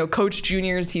coached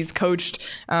juniors. He's coached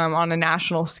on a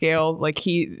national scale. Like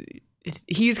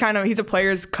he's a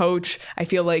player's coach. I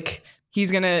feel like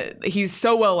he's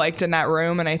so well liked in that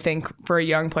room, and I think for a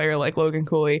young player like Logan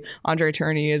Cooley, Andre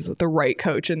Turney is the right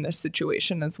coach in this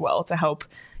situation as well, to help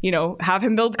have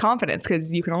him build confidence,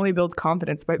 because you can only build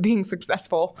confidence by being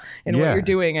successful in what you're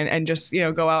doing, and just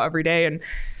go out every day and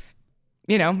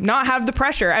not have the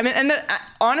pressure. I mean, and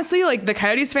honestly, like the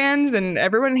Coyotes fans and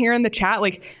everyone here in the chat,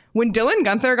 like when Dylan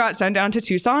Guenther got sent down to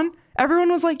Tucson,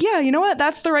 everyone was like, yeah, you know what?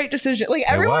 That's the right decision. Like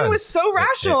everyone was so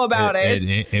rational about it.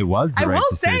 It was the right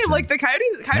decision. I will say, like the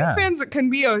Coyotes fans can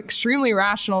be an extremely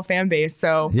rational fan base.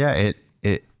 So yeah,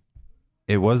 it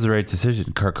was the right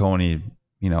decision. Carcone,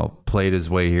 played his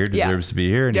way here, deserves to be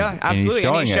here, and absolutely. He's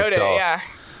showing he showed it. Yeah.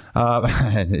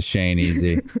 Shane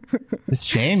Easy. This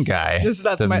Shane guy.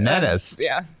 That's my menace.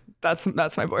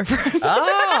 That's my boyfriend.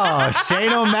 Oh,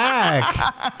 Shane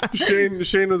O'Mac.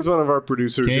 Shane was one of our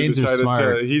producers who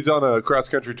decided he's on a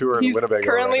cross-country tour in Winnipeg. He's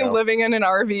currently living in an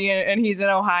RV, and he's in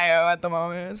Ohio at the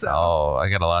moment. So. Oh, I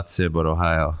got a lot to say about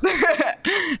Ohio.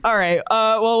 All right.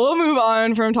 Well, we'll move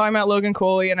on from talking about Logan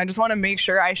Cooley, and I just want to make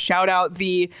sure I shout out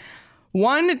the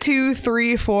 1, 2,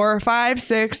 3, 4, 5,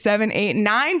 6, 7, 8,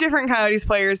 9 different Coyotes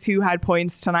players who had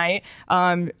points tonight.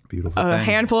 Beautiful. A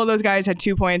handful of those guys had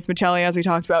 2 points. Michelli, as we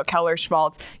talked about, Keller,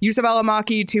 Schmaltz, Yusuf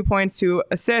Alamaki, 2 points, 2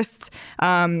 assists.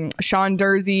 Sean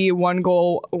Dursey, 1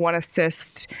 goal, 1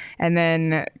 assist, and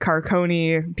then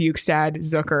Carcone, Bukestad,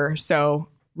 Zucker. So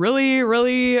really,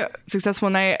 really successful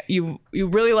night. You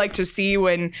really like to see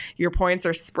when your points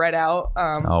are spread out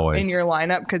in your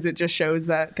lineup, because it just shows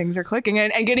that things are clicking,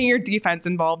 and getting your defense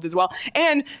involved as well.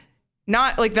 And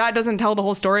not like that doesn't tell the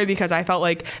whole story because I felt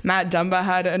like Matt Dumba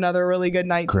had another really good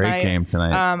night tonight. Great game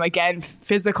tonight. Again,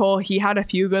 physical. He had a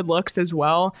few good looks as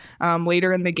well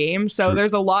later in the game. So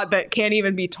there's a lot that can't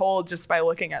even be told just by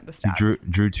looking at the stats.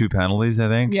 Drew 2 penalties, I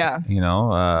think.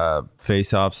 Yeah.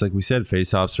 Face-offs, like we said,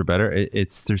 face-offs are better.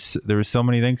 There were so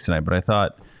many things tonight, but I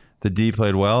thought the D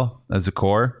played well as a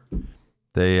core.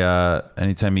 They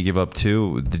anytime you give up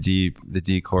 2, the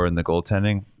D core and the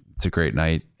goaltending, it's a great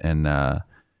night. And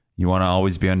you want to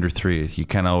always be under 3. You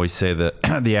kind of always say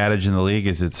that the adage in the league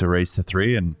is it's a race to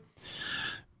 3, and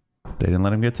they didn't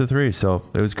let him get to 3. So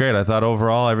it was great. I thought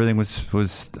overall everything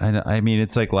was. I mean,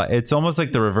 it's almost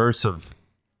like the reverse of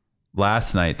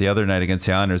last night, the other night against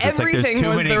the Islanders. It's like there's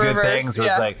too many good things.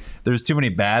 It's like there's too many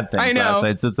bad things last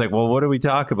night. So it's like, well, what do we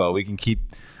talk about? We can keep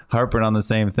harping on the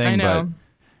same thing, but.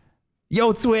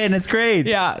 Yotes win. It's great.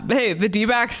 Yeah. Hey, the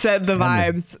D-backs said the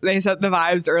vibes. They said the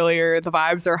vibes earlier. The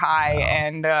vibes are high,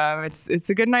 and it's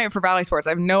a good night for Valley Sports.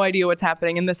 I have no idea what's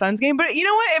happening in the Suns game, but you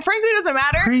know what? It frankly doesn't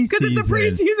matter because it's a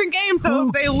preseason game. So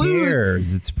if they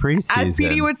lose, it's preseason. As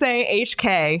PD would say,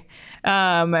 HK.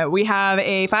 We have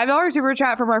a $5 super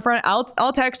chat from our friend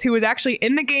Altex, who was actually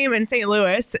in the game in St.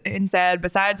 Louis, and said,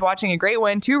 besides watching a great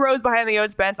win 2 rows behind the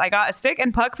Yotes bench, I got a stick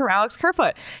and puck from Alex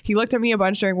Kerfoot. He looked at me a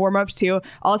bunch during warm-ups too.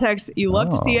 Altex, you love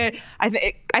to see it. I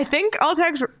think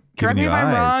Altex, correct me if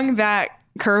I'm wrong, that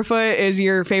Kerfoot is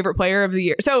your favorite player of the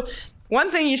year. So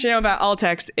one thing you should know about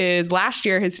Altex is last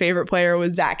year his favorite player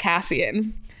was Zach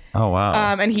Kassian. Oh,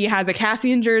 wow. And he has a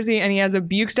Kassian jersey, and he has a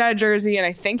Bukestad jersey, and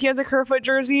I think he has a Kerfoot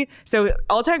jersey. So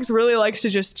Altex really likes to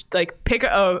just like pick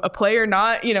a player,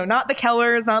 not the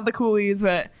Kellers, not the Coolies,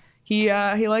 but he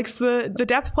likes the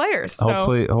depth players. So.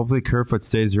 Hopefully Kerfoot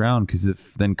stays around, because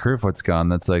if then Kerfoot's gone,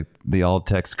 that's like the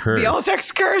Altex curse. The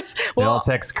Altex curse. Well,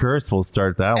 the Altex curse will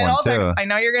start that one Altex, too. I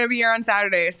know you're going to be here on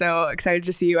Saturday, so excited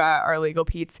to see you at our Legal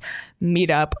Pete's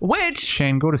meetup. Which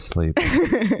Shane, go to sleep.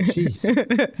 Jeez.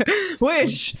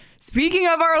 Which, speaking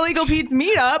of our Legal Pete's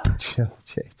meetup, chill.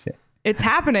 It's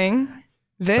happening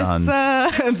this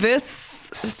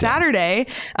Saturday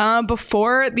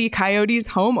before the Coyotes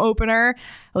home opener.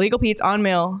 Illegal Pete's on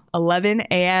Mill, 11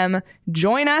 a.m.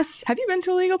 Join us. Have you been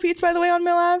to Illegal Pete's, by the way, on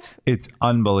Mill Ave? It's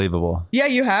unbelievable. Yeah,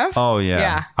 you have? Oh,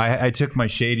 yeah. I took my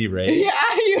shady race. Yeah,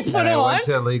 you put it on. I went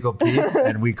to Illegal Pete's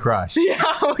and we crushed. Yeah,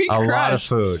 we crushed. A lot of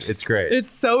food. It's great.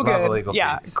 It's so good. Illegal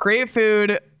Pete's. Great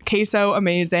food. Queso,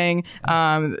 amazing.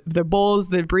 The bowls,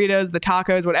 the burritos, the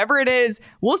tacos, whatever it is,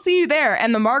 we'll see you there.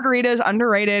 And the margaritas,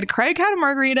 underrated. Craig had a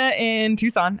margarita in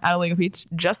Tucson at Illegal Pete's,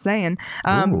 just saying.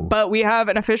 But we have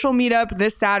an official meetup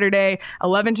this Saturday,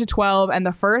 11 to 12, and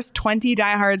the first 20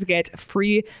 diehards get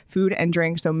free food and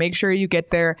drink. So make sure you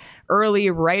get there early,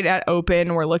 right at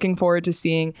open. We're looking forward to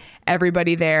seeing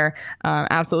everybody there.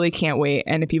 Absolutely can't wait.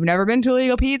 And if you've never been to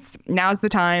Illegal Pete's, now's the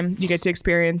time. You get to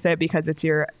experience it because it's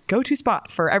your go-to spot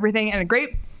for everything, and a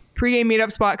great pregame meetup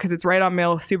spot because it's right on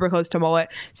Mill, super close to Mullet.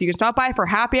 So you can stop by for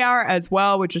happy hour as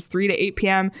well, which is 3 to 8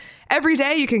 p.m. every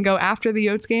day. You can go after the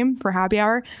Yotes game for happy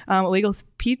hour. Illegal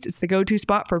Pete's, it's the go-to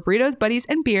spot for burritos, buddies,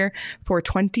 and beer for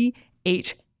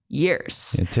 28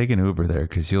 years. Yeah, take an Uber there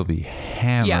because you'll be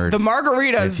hammered. Yeah, the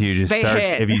margaritas,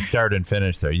 if you start and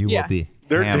finish there, you will be.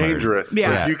 They're hammered. Dangerous.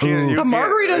 Yeah. Like you can't. The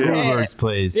margaritas. Ubers,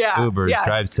 please. Yeah. Ubers.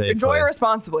 Drive safely. Enjoy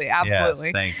responsibly. Absolutely.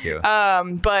 Yes, thank you.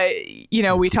 But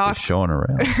we talked. Showing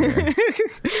around.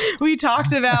 We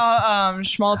talked about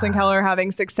Schmaltz and Keller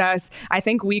having success. I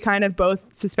think we kind of both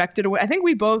suspected a win. I think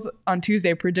we both on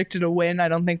Tuesday predicted a win. I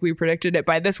don't think we predicted it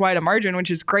by this wide a margin,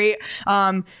 which is great.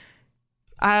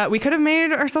 We could have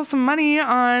made ourselves some money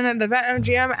on the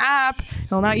BetMGM app.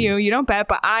 Jeez, well, not you. You don't bet,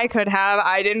 but I could have.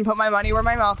 I didn't put my money where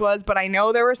my mouth was, but I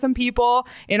know there were some people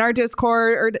in our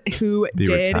Discord who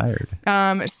did.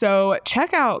 Retired. So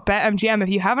check out BetMGM. If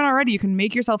you haven't already, you can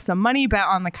make yourself some money. Bet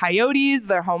on the Coyotes,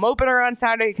 their home opener on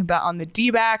Saturday. You can bet on the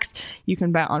D-backs. You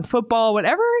can bet on football.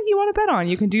 Whatever you want to bet on,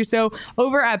 you can do so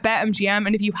over at BetMGM.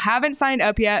 And if you haven't signed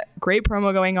up yet, great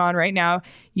promo going on right now.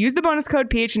 Use the bonus code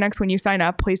PHNX when you sign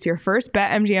up. Place your first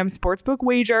BetMGM Sportsbook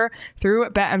wager through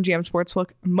BetMGM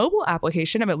Sportsbook mobile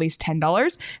application of at least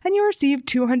 $10, and you receive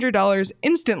 $200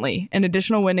 instantly in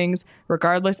additional winnings,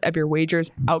 regardless of your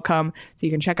wager's outcome. So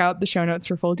you can check out the show notes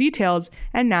for full details.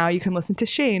 And now you can listen to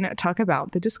Shane talk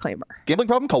about the disclaimer. Gambling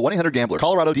problem? Call 1-800-GAMBLER.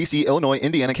 Colorado, D.C., Illinois,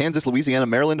 Indiana, Kansas, Louisiana,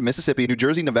 Maryland, Mississippi, New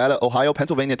Jersey, Nevada, Ohio,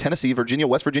 Pennsylvania, Tennessee, Virginia,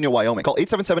 West Virginia, Wyoming. Call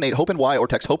 877-8-HOPE-NY or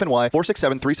text HOPE-NY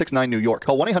 467-369 New York.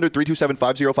 Call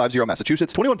 1-800-327-5050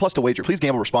 Massachusetts. 21 plus to wager. Please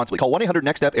gamble responsibly. Call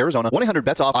 1-800-NEXT-STEP Arizona.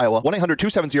 1-800-BETS-OFF Iowa.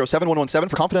 1-800-270-7117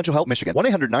 for confidential help Michigan.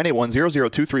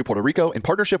 1-800-981-0023 Puerto Rico in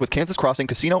partnership with Kansas Crossing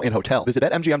Casino and Hotel. Visit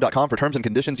BetMGM.com for terms and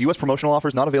conditions. U.S. promotional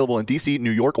offers not available in D.C.,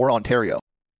 New York, or Ontario.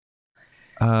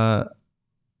 I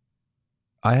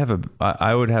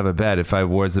would have a bet if I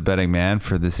was a betting man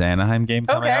for this Anaheim game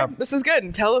coming up. This is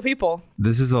good. Tell the people.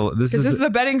 This is a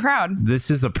betting crowd.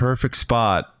 This is a perfect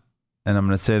spot, and I'm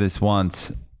going to say this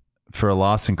once, for a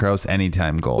Lawson Crouse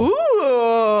anytime goal.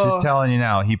 Ooh. Just telling you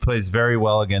now, he plays very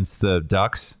well against the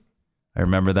Ducks. I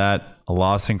remember that. A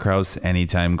Lawson Crouse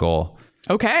anytime goal.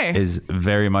 Okay. Is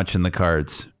very much in the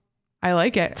cards. I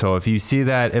like it. So if you see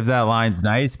that, if that line's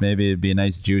nice, maybe it'd be a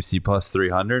nice juicy plus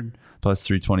 300, plus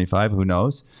 325. Who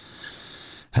knows?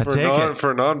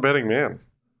 For a non-betting man.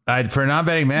 For a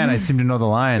non-betting man, I seem to know the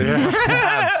lines.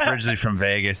 I'm originally from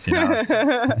Vegas,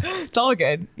 It's all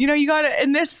good. You got to,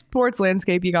 in this sports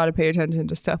landscape, you got to pay attention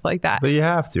to stuff like that. But you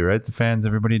have to, right? The fans,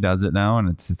 everybody does it now, and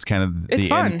it's kind of the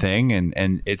fun. end thing,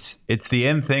 and it's the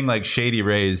end thing. Like Shady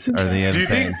Rays are the end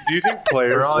thing. Do you think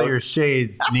players for all your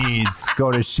shade needs,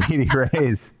 go to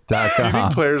ShadyRays.com. Do you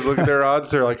think players look at their odds?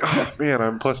 They're like, oh man,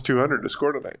 I'm plus 200 to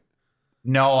score tonight.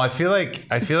 No, I feel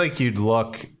like you'd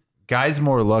look. Guys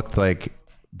more looked like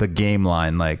the game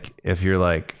line. Like if you're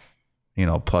like,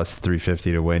 plus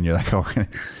 350 to win, you're like, oh,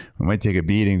 we might take a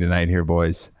beating tonight here,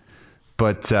 boys.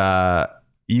 But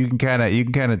you can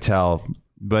kind of tell.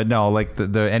 But no, like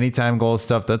the anytime goal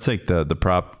stuff, that's like the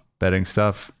prop betting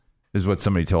stuff is what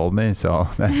somebody told me. So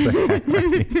that's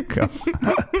like go.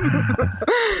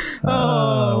 We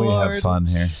Lord. have fun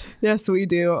here. Yes, we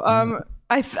do.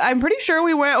 I'm pretty sure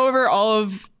we went over all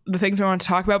of the things we want to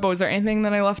talk about, but was there anything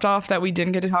that I left off that we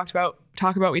didn't get to talk about?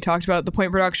 We talked about the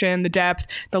point production, the depth,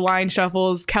 the line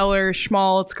shuffles, Keller,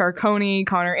 Schmaltz, Carcone,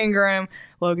 Connor Ingram,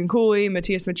 Logan Cooley,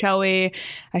 Matthias Michelli.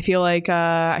 I feel like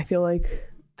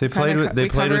they played with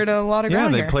a lot of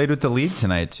ground. They here. played with the lead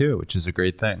tonight too, which is a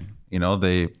great thing.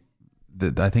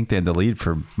 I think they had the lead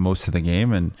for most of the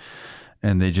game,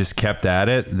 and they just kept at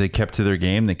it. They kept to their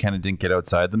game. They kind of didn't get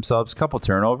outside themselves. A couple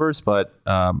turnovers, but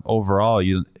overall,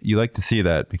 you like to see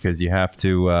that because you have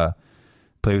to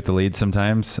play with the lead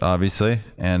sometimes, obviously.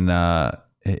 And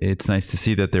it's nice to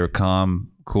see that they were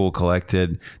calm, cool,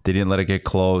 collected. They didn't let it get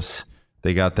close.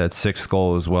 They got that sixth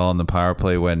goal as well in the power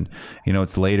play when,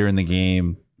 it's later in the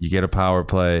game. You get a power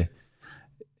play.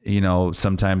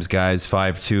 Sometimes guys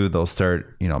 5-2, they'll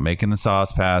start, making the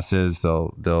sauce passes.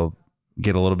 They'll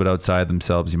get a little bit outside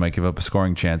themselves. You might give up a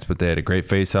scoring chance, but they had a great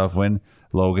face-off win.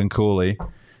 Logan Cooley.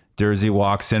 Jersey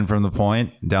walks in from the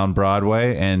point down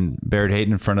Broadway, and Barrett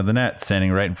Hayton in front of the net,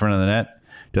 standing right in front of the net.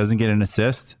 Doesn't get an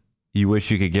assist. You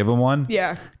wish you could give him one.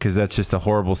 Yeah. Because that's just a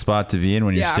horrible spot to be in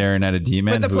when you're staring at a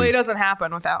D-man. But the play doesn't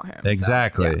happen without him.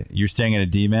 Exactly. So, yeah. You're staring at a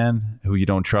D-man who you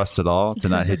don't trust at all to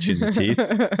not hit you in the teeth.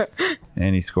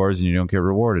 And he scores and you don't get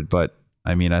rewarded. But,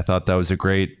 I thought that was a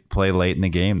great play late in the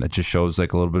game that just shows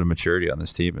like a little bit of maturity on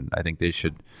this team. And I think they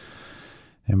should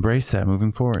embrace that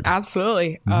moving forward.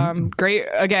 Absolutely. Great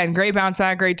bounce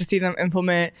back. Great to see them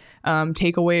implement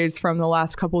takeaways from the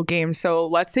last couple games. So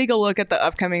let's take a look at the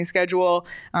upcoming schedule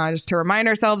just to remind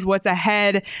ourselves what's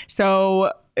ahead.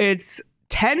 So it's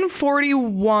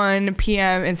 10:41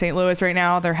 p.m. in St. Louis right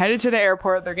now. They're headed to the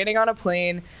airport. They're getting on a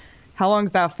plane. How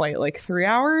long's that flight? Like 3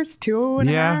 hours? 2.5?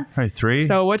 Yeah, probably 3.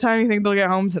 So what time do you think they'll get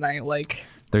home tonight? Like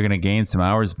they're going to gain some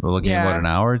hours. We're looking at an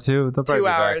hour or two. They'll probably 2 be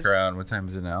hours. back around. What time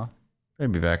is it now?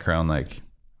 Maybe back around like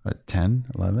 10,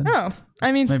 11? Oh,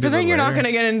 but then you're not going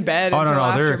to get in bed until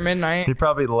after midnight. They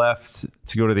probably left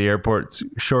to go to the airport.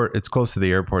 It's close to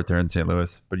the airport there in St.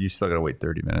 Louis, but you still got to wait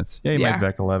 30 minutes. Yeah, you might be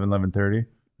back 11:30.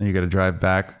 Then you got to drive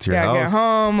back to your house. Get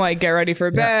home, get ready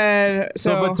for bed.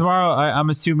 But tomorrow, I'm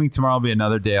assuming tomorrow will be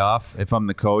another day off. If I'm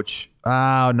the coach,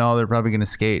 no, they're probably going to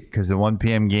skate because the 1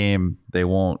 p.m. game, they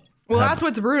won't. Well, that's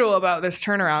what's brutal about this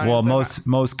turnaround. Well,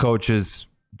 most coaches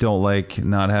don't like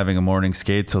not having a morning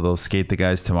skate, so they'll skate the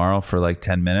guys tomorrow for like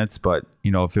 10 minutes. But,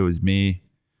 if it was me,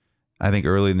 I think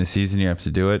early in the season you have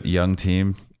to do it. Young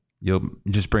team, you'll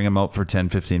just bring them out for 10,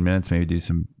 15 minutes, maybe do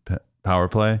some power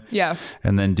play. Yeah.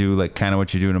 And then do like kind of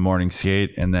what you do in a morning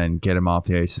skate and then get them off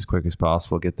the ice as quick as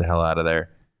possible. Get the hell out of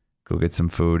there. Go get some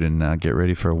food and get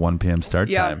ready for a 1 p.m.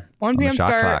 start time. 1 p.m.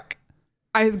 start. Clock.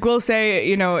 I will say,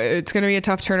 it's going to be a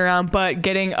tough turnaround, but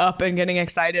getting up and getting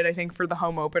excited, I think, for the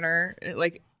home opener,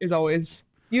 is always...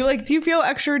 do you feel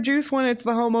extra juice when it's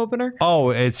the home opener? Oh,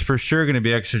 it's for sure going to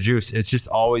be extra juice. It's just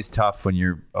always tough when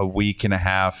you're a week and a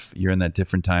half, you're in that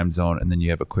different time zone, and then you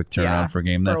have a quick turnaround for a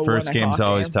game. That first game's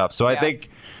always tough. So I think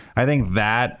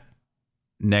that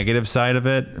negative side of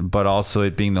it, but also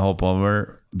it being the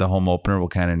home opener will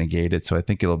kind of negate it. So I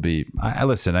think it'll be. I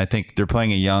think they're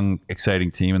playing a young,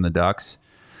 exciting team in the Ducks.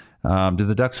 Did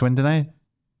the Ducks win tonight?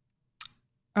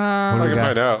 I can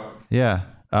find out. Yeah.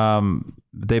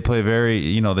 They play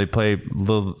they play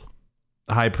a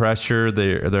high pressure.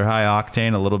 They're high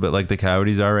octane, a little bit like the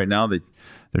Coyotes are right now.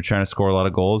 They're trying to score a lot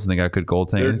of goals, and they got good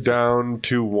goaltending. They're down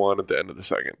 2-1 at the end of the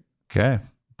second. Okay.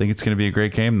 I think it's going to be a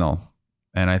great game, though.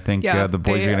 And I think the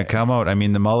boys are going to come out. I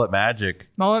mean, the Mullet Magic.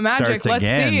 Let's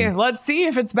again. see. Let's see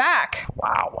if it's back.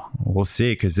 Wow. We'll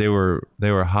see, because they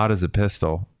were hot as a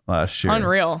pistol last year.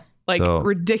 Unreal.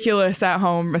 Ridiculous at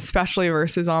home, especially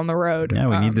versus on the road. Yeah,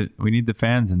 we need the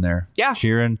fans in there. Yeah.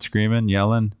 Cheering, screaming,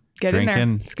 yelling,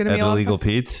 drinking. It's going to be at Illegal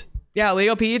Pete's. Yeah,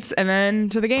 Legal Pete's, and then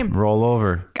to the game. Roll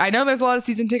over. I know there's a lot of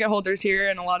season ticket holders here,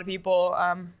 and a lot of people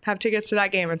have tickets to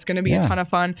that game. It's going to be a ton of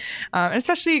fun,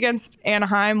 especially against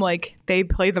Anaheim. Like, they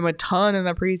played them a ton in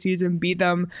the preseason, beat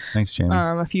them Thanks, Jamie.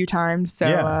 a few times.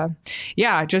 So,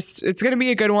 it's going to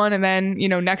be a good one. And then,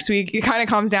 next week, it kind of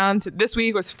comes down to this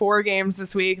week was 4 games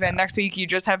this week. Then next week, you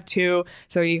just have 2.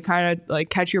 So you kind of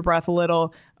catch your breath a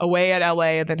little. Away at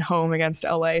LA and then home against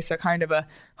LA. So kind of a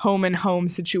home and home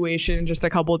situation, just a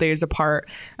couple days apart.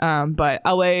 But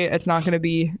LA, it's not going to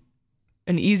be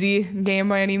an easy game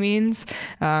by any means.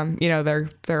 They're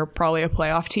probably a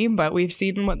playoff team, but we've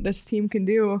seen what this team can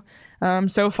do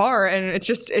so far. And it's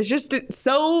just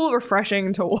so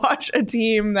refreshing to watch a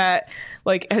team that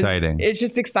exciting. It's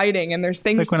just exciting. And there's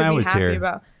things to be happy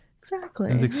about. Exactly.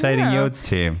 It was exciting Yotes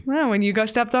team. Yeah, when you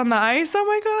stepped on the ice, oh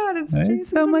my God, it's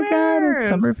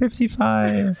summer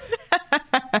 55.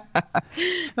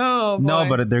 Oh boy. No,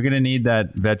 but they're going to need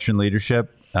that veteran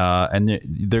leadership, and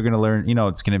they're going to learn.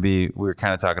 It's going to be. We were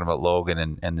kind of talking about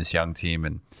Logan and this young team,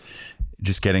 and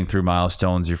just getting through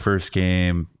milestones. Your first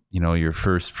game, your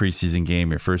first preseason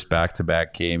game, your first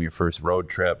back-to-back game, your first road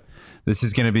trip. This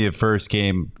is going to be a first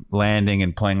game landing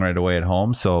and playing right away at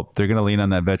home. So they're going to lean on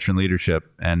that veteran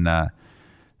leadership. And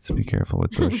so be careful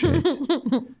with those shades.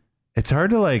 It's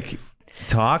hard to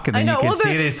talk, and then you can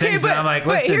see these things. And I'm like,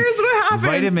 listen, here's what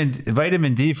happens.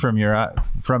 Vitamin D from your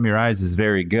eyes is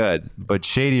very good, but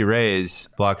shady rays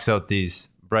blocks out these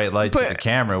bright lights of the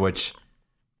camera,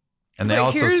 and they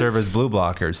also serve as blue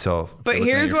blockers. But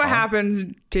here's what happens,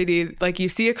 JD. You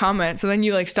see a comment, so then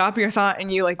you stop your thought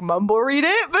and you mumble read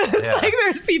it. But it's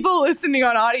there's people listening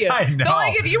on audio. I know.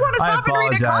 So if you want to stop and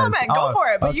read a comment, go for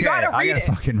it. But you gotta read it.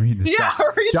 Fucking read this. Yeah,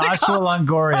 read Joshua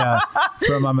Longoria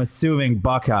from, I'm assuming,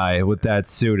 Buckeye with that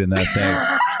suit and that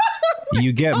thing.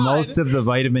 You get most of the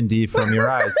vitamin D from your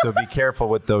eyes, so be careful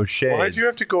with those shades. Why'd you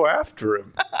have to go after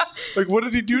him? What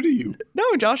did he do to you? No,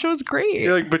 Joshua's great.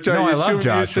 You're but I love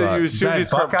Joshua. You assume he's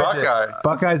from Buckeye.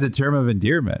 Buckeye's a term of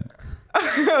endearment.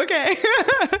 Okay.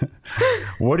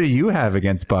 What do you have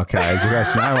against Buckeyes? The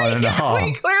question I want to know.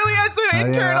 We clearly had some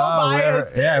internal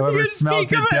bias. Whoever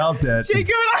smelt it dealt it.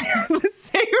 Jacob and I have the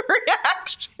same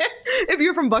reaction. If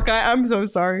you're from Buckeye, I'm so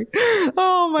sorry.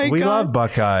 Oh my God. We love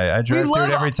Buckeye. I drive through it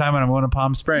every time when I'm going to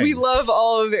Palm Springs. We love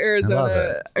all of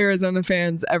the Arizona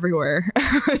fans everywhere.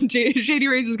 Shady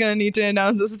Rays is going to need to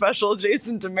announce a special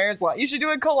Jason Demers lot. You should do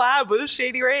a collab with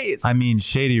Shady Rays. I mean,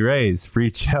 Shady Rays,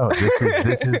 reach out.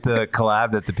 This is the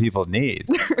collab that the people need.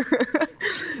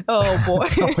 Oh boy.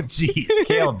 Oh jeez,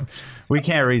 Caleb, we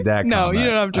can't read that comment. No, you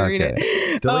don't have to read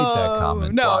it. Delete that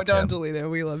comment. No, Block don't him. delete it.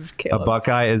 We love Caleb. A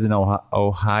Buckeye is an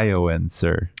Ohioan,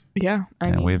 sir. Yeah,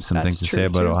 and we have some things to say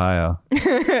about Ohio.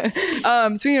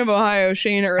 Speaking of Ohio,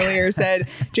 Shane earlier said,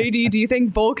 JD, do you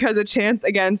think Volk has a chance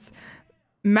against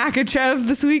Makachev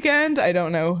this weekend? I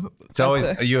don't know. It's always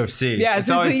a UFC. Yeah, it's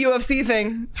always a UFC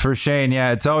thing. For Shane,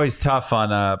 yeah, it's always tough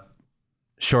on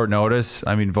short notice.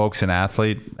 I mean, Volk's an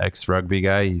athlete, ex-rugby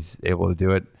guy. He's able to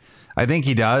do it. I think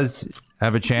he does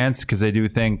have a chance because I do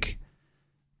think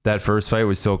that first fight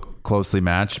was so closely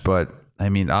matched. But, I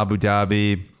mean, Abu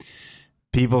Dhabi,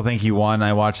 people think he won.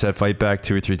 I watched that fight back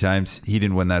 2 or 3 times. He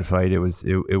didn't win that fight. It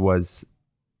was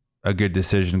a good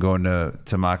decision going to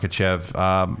Makachev.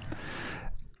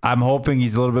 I'm hoping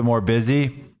he's a little bit more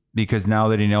busy because now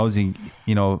that he knows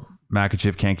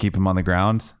Makachev can't keep him on the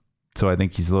ground. So I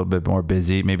think he's a little bit more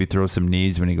busy. Maybe throw some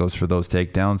knees when he goes for those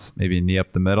takedowns. Maybe a knee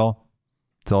up the middle.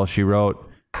 That's all she wrote.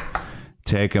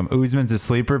 Take him. Usman's a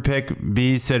sleeper pick.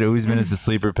 B said Usman is a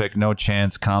sleeper pick. No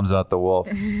chance. Calms out the wolf.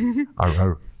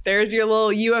 There's your little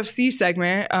UFC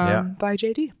segment by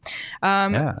JD.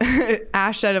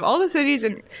 Ash said, of all the cities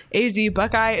in AZ,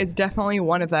 Buckeye is definitely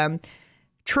one of them.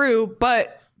 True,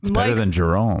 but it's better than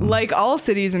Jerome. Like all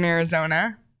cities in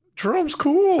Arizona. Jerome's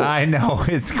cool. I know,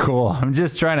 it's cool. I'm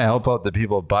just trying to help out the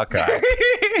people of Buckeye.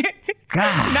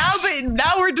 God.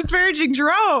 Now we're disparaging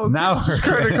Jerome. Now we're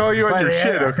trying to call you on your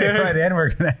shit, okay? By the end,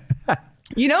 we're going to...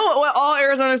 You know what all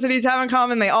Arizona cities have in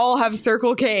common? They all have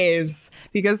Circle Ks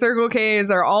because Circle Ks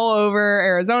are all over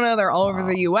Arizona. They're all over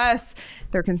the U.S.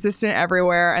 They're consistent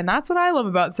everywhere. And that's what I love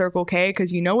about Circle K,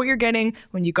 because you know what you're getting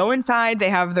when you go inside. They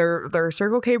have their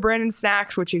Circle K branded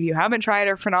snacks, which if you haven't tried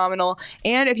are phenomenal.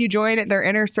 And if you join their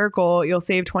Inner Circle, you'll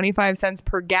save 25 cents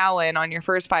per gallon on your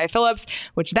first 5 fill-ups,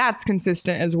 which that's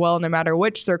consistent as well no matter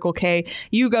which Circle K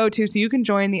you go to. So you can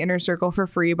join the Inner Circle for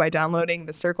free by downloading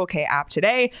the Circle K app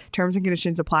today. Terms and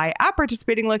conditions apply at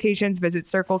participating locations. Visit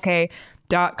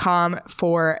circlek.com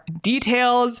for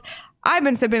details. I've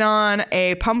been sipping on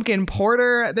a pumpkin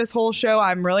porter this whole show.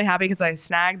 I'm really happy because I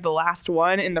snagged the last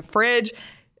one in the fridge.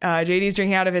 JD's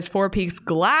drinking out of his Four Peaks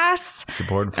glass.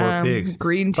 Supporting Four Peaks.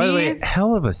 Green tea. By the way,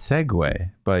 hell of a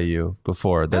segue by you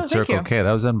before that Circle K.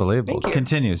 That was unbelievable.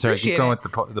 Continue. Sorry, keep going with the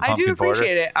pumpkin porter. I do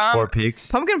appreciate it. Four Peaks.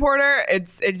 Pumpkin porter,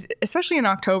 it's especially in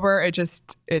October,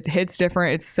 it hits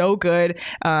different. It's so good.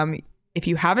 If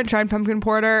you haven't tried pumpkin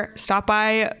porter, stop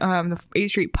by the 8th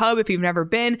Street Pub if you've never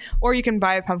been, or you can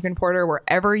buy a pumpkin porter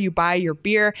wherever you buy your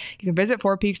beer. You can visit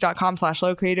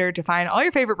fourpeaks.com/locator to find all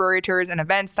your favorite brewery tours and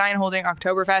events. Stein Holding,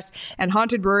 Oktoberfest, and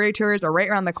Haunted Brewery Tours are right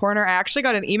around the corner. I actually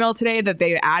got an email today that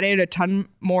they added a ton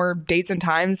more dates and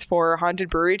times for Haunted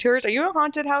Brewery Tours. Are you a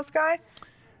haunted house guy?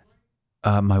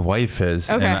 My wife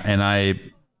is, okay. and I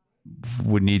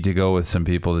would need to go with some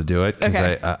people to do it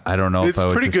because I don't know if I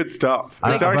would. It's pretty good stuff.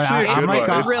 It's actually a good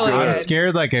one. Really I'm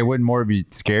scared. Like I wouldn't more be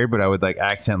scared, but I would like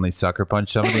accidentally sucker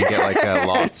punch somebody and get like a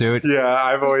lawsuit. Yeah,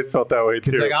 I've always felt that way too.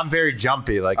 Because like I'm very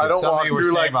jumpy. Like I don't walk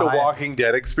through like the Walking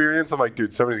Dead experience. I'm like,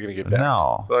 dude, somebody's gonna get down.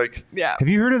 No, like yeah. Have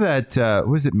you heard of that?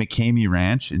 Was it McCamey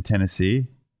Ranch in Tennessee?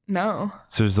 No.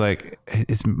 So it's like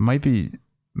it might be.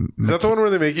 Is that the one where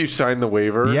they make you sign the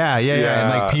waiver? Yeah. And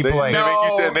like people they make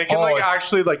you, and they can like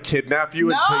actually like kidnap you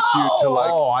and take you to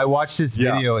like. Oh, I watched this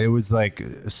video. It was like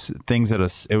things it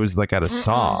was like at a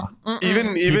saw.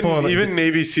 Even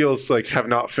Navy SEALs like have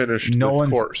not finished this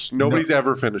course. Nobody's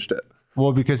ever finished it.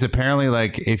 Well, because apparently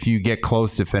like if you get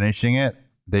close to finishing it,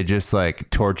 they just like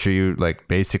torture you, like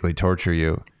basically torture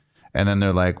you, and then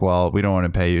they're like, well, we don't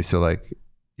want to pay you, so like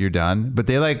you're done. But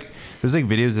they like there's like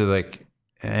videos of like.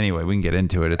 Anyway, we can get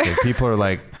into it. It's like people are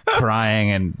like crying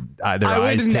and their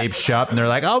eyes taped shut, and they're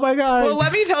like, "Oh my god!" Well,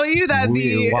 let me tell you that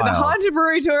the Haunted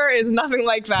Brewery Tour is nothing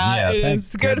like that. Yeah,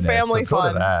 it's good family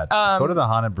fun. Go to that. Go to the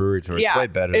Haunted Brewery Tour. It's way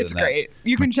better. It's great.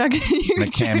 You can check it.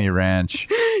 McCamey Ranch.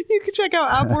 You can check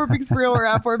out at Four Peaks Brew or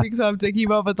at Four Peaks Pub to keep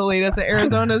up with the latest at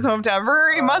Arizona's hometown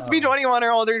brewery. Must be 21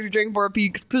 or older to drink Four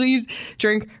Peaks. Please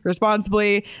drink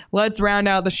responsibly. Let's round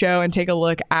out the show and take a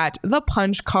look at the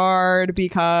punch card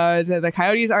because the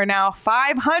Coyotes are now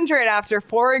 500 after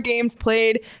 4 games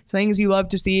played. Things you love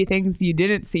to see, things you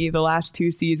didn't see the last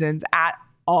 2 seasons at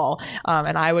all.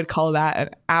 And I would call that an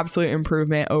absolute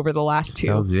improvement over the last 2.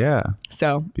 Hells yeah.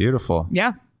 So beautiful.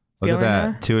 Yeah. Look at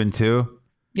that. 2-2.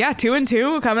 Yeah,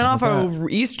 2-2 coming off a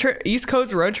East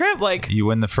Coast road trip. Like you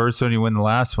win the first one, you win the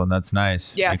last one. That's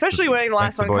nice. Yeah, especially winning the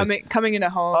last one coming into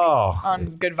home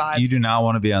on good vibes. You do not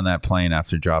want to be on that plane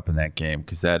after dropping that game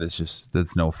because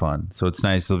that's no fun. So it's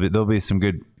nice. There'll be some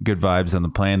good vibes on the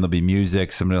plane. There'll be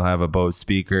music. Somebody will have a Bose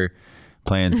speaker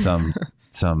playing some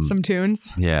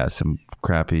tunes. Yeah, some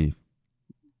crappy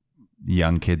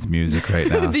young kids music right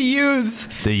now. The youths.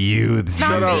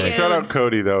 Shout out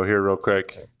Cody though here real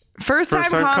quick. First time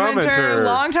commenter,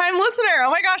 long time listener. Oh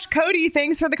my gosh, Cody,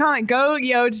 thanks for the comment. Go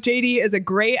Yodes. JD is a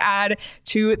great add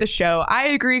to the show. I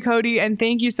agree, Cody, and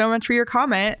thank you so much for your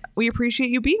comment. We appreciate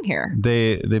you being here.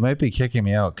 They might be kicking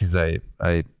me out because I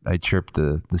chirped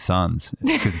the Suns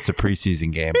because it's a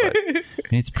preseason game, but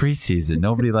it's preseason.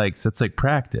 Nobody likes that's like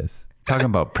practice. Talking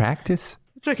about practice.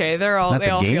 It's okay. They all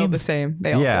feel the same.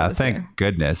 Thank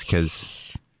goodness because.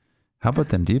 How about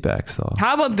them D-backs though?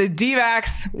 How about the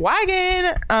D-backs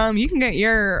wagon? You can get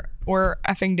your We're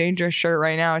Effing Dangerous shirt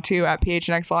right now too at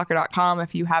phnxlocker.com.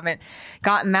 If you haven't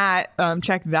gotten that,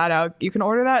 check that out. You can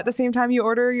order that at the same time you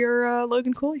order your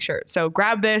Logan Cooley shirt. So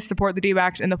grab this, support the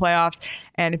D-backs in the playoffs.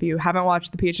 And if you haven't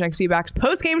watched the PHNX D-backs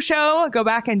post-game show, go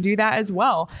back and do that as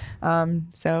well.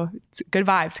 So it's good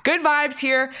vibes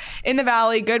here in the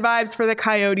Valley, good vibes for the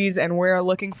Coyotes. And we're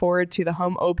looking forward to the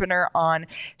home opener on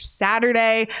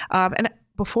Saturday. And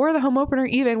before the home opener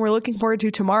even, we're looking forward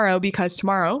to tomorrow because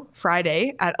tomorrow,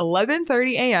 Friday at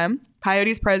 11:30 a.m.,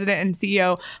 Coyotes president and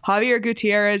CEO Javier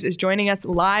Gutierrez is joining us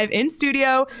live in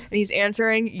studio, and he's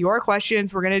answering your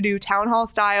questions. We're going to do town hall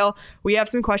style. We have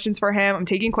some questions for him. I'm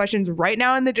taking questions right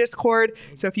now in the Discord.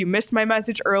 So if you missed my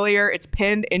message earlier, it's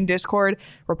pinned in Discord.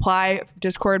 Reply.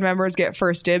 Discord members get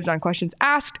first dibs on questions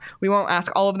asked. We won't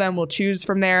ask all of them. We'll choose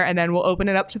from there, and then we'll open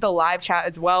it up to the live chat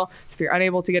as well. So if you're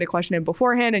unable to get a question in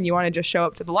beforehand and you want to just show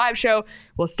up to the live show,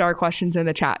 we'll start questions in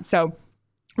the chat. So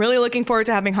really looking forward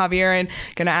to having Javier and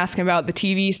going to ask him about the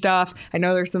TV stuff. I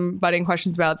know there's some budding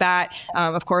questions about that.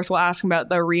 Of course, we'll ask him about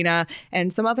the arena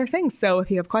and some other things. So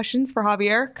if you have questions for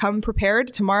Javier, come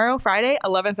prepared tomorrow, Friday,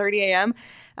 11:30 a.m.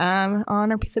 On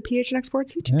the PHNX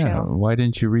Sports YouTube channel. Why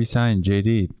didn't you re-sign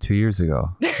JD 2 years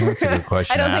ago? That's a good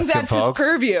question. I don't think that's his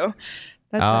purview.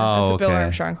 That's a Bill okay.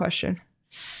 Armstrong question.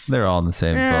 They're all in the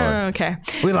same boat. Okay.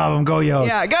 We love them. Go Yotes.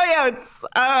 Yeah, go Yotes.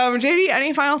 JD,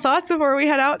 any final thoughts before we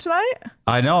head out tonight?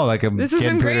 I know, like I'm this has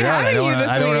getting been great pretty out. I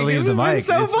don't want to leave the mic.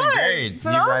 So it's fun. been great. It's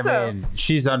been awesome. I mean,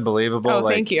 she's unbelievable. Oh,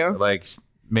 like, thank you. Like,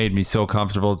 made me so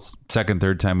comfortable. It's second,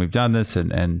 third time we've done this,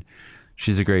 and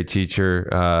she's a great teacher.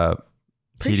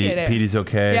 Appreciate it. Petey's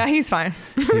okay. Yeah, he's fine.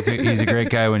 He's a great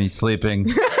guy when he's sleeping.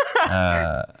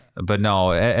 But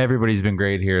no, everybody's been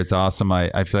great here. It's awesome.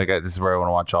 I feel like this is where I want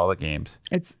to watch all the games.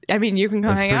 You can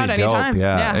come hang out anytime.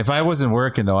 Yeah. If I wasn't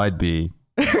working though, I'd be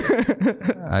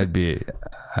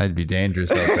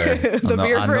dangerous out there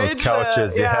on those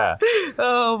couches. Yeah.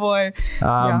 Oh boy.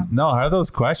 No, how are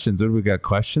those questions? What do we got?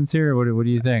 Questions here? What do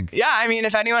you think? Yeah, I mean,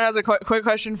 if anyone has a quick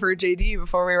question for JD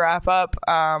before we wrap up,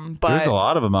 but there's a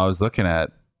lot of them I was looking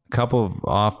at. A couple of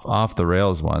off the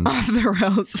rails ones. Off the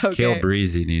rails. Okay. Caleb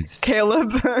Breezy needs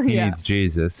Caleb. He needs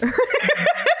Jesus.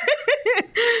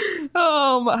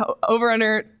 Over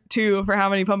under 2 for how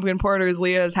many pumpkin porters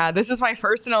Leah has had. This is my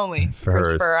first and only,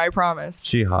 Christopher. I promise.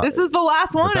 This is the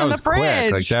last one in the fridge.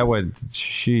 Quick. Like that would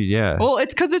Yeah. Well,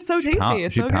 it's because it's so tasty.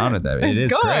 She pounded that. It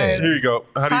is great. Here you go.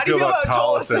 How do you feel about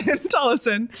Tolleson?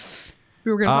 Tolleson.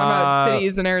 We were going to talk about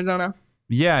cities in Arizona.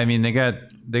 Yeah, I mean they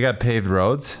got paved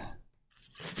roads.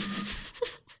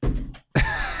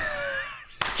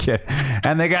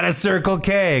 And they got a Circle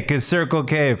K, because Circle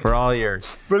K for all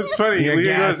years. But it's funny.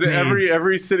 Leah goes to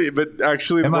every city, but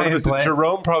actually,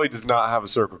 Jerome probably does not have a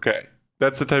Circle K.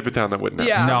 That's the type of town that wouldn't have.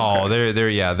 Yeah. No, they're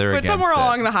but somewhere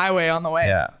along the highway on the way.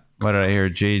 Yeah. What did I hear?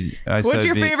 What's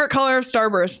your favorite color of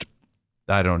Starburst?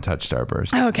 I don't touch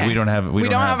Starburst. Okay. We don't have a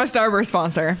Starburst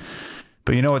sponsor.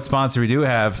 But you know what sponsor we do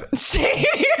have? Shady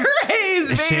Rays,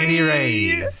 baby. Shady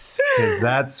Rays. Because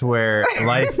that's where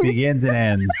life begins and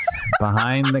ends.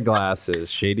 Behind the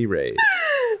glasses. Shady Rays.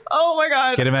 Oh my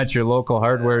God. Get them at your local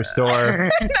hardware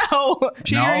store. No.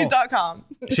 ShadyRays.com.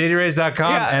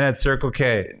 ShadyRays.com and at Circle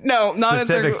K. No, not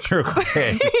Specific at Circle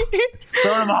K.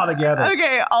 Throw them all together.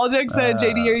 Okay. Aldic said,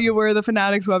 JD, are you aware the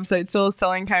Fanatics website still is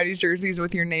selling Coyotes jerseys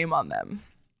with your name on them?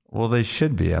 Well, they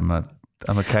should be. I'm a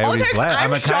Coyotes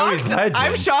legend.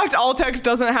 I'm shocked Altex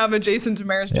doesn't have a Jason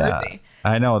Demers jersey.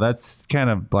 I know. That's kind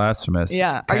of blasphemous.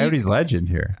 Yeah. Coyotes legend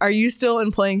here. Are you still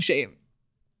in playing shape?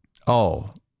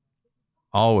 Oh,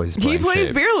 always playing He plays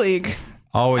shape. beer league.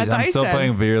 Always. I'm still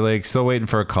playing beer league. Still waiting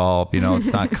for a call. You know,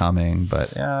 it's not coming,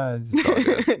 but yeah, it's all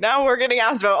good. Now we're getting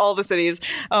asked about all the cities.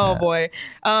 Oh, boy.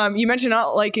 You mentioned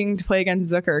not liking to play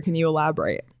against Zucker. Can you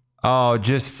elaborate? Oh,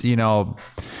 just,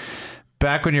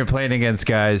 back when you're playing against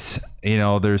guys,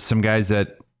 there's some guys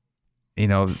that,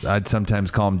 I'd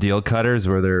sometimes call them deal cutters,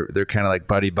 where they're kind of like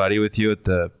buddy with you at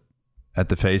the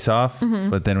face off. Mm-hmm.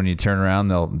 But then when you turn around,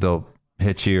 they'll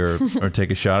hit you or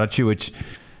take a shot at you, which,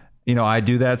 I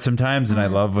do that sometimes, and I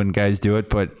love when guys do it,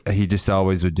 but he just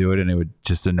always would do it, and it would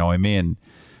just annoy me. And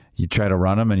you try to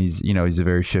run him, and he's a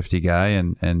very shifty guy,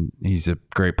 and he's a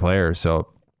great player. So,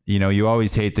 you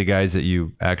always hate the guys that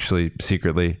you actually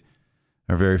secretly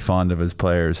are very fond of as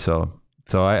players. So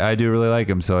I do really like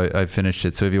him. So I finished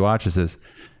it. So if you watch this,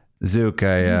 Zook,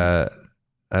 I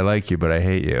like you, but I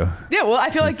hate you. Yeah, well, I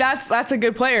feel like that's a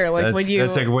good player. Like that's you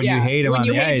hate him on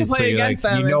the ice, but you're like,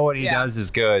 them, what he does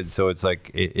is good. So it's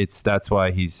like that's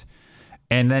why he's.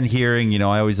 And then hearing,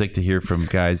 I always like to hear from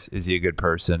guys. Is he a good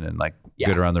person and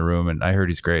good around the room? And I heard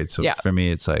he's great. So for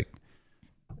me, it's like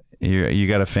you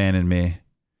got a fan in me.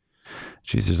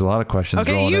 Jeez, there's a lot of questions.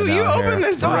 Okay, you open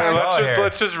this door.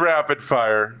 Let's just rapid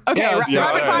fire. Okay,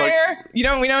 rapid fire. We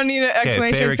don't need an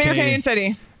explanation. Favorite Canadian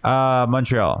city.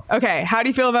 Montreal. Okay, how do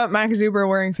you feel about Max Zuber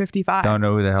wearing 55? Don't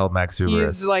know who the hell Max Zuber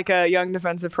is. He's like a young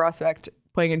defensive prospect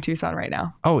playing in Tucson right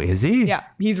now. Oh, is he? Yeah,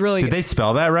 he's really good. Did they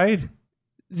spell that right?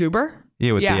 Zuber?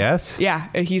 Yeah, with the S? Yeah,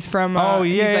 he's from...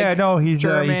 he's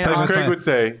as Craig would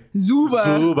say.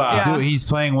 Zuba. Yeah. He's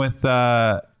playing with...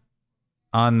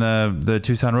 on the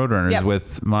Tucson Roadrunners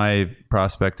with my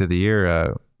prospect of the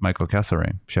year, Michael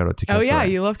Kesselring. Shout out to Kesselring. Oh, yeah,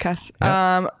 you love Kess.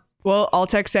 Yep. Well,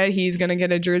 Altex said he's going to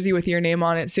get a jersey with your name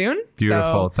on it soon.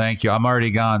 Beautiful. Thank you. I'm already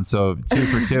gone, so 2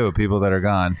 for 2 people that are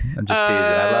gone. I'm just teasing.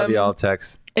 I love you,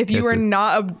 Altex. If you were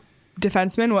not a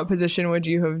defenseman, what position would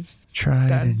you have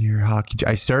tried in your hockey?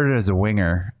 I started as a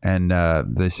winger, and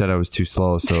they said I was too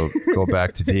slow, so go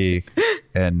back to D.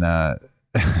 And...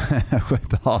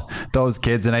 with all those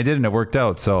kids, and I didn't. It worked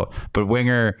out. So, but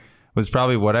winger was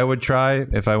probably what I would try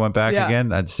if I went back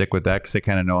again. I'd stick with that because I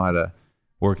kind of know how to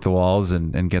work the walls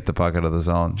and get the puck out of the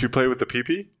zone. Did you play with the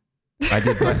PP? I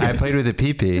did. I played with the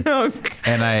PP,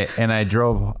 and I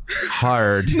drove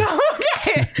hard.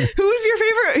 Okay. Who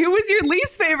was your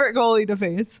least favorite goalie to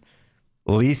face?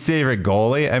 Least favorite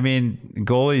goalie? I mean,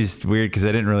 goalie's weird because I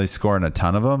didn't really score in a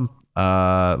ton of them.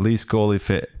 Least goalie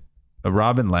fit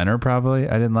Robin Leonard probably.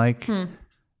 I didn't like.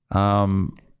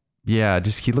 Yeah,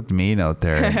 just he looked mean out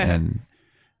there, and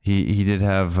he did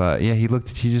have. He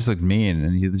just looked mean,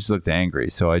 and he just looked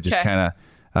angry. So I just kind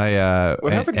of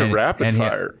what happened to rapid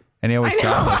fire? And he always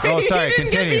stopped us. Oh, sorry.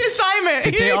 Continue. Get the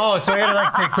assignment. Oh, so I had to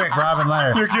like say quick, Robin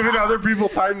Leonard. You're giving other people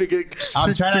time to get.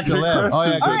 I'm trying not to live. Oh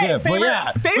yeah,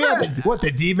 All right, What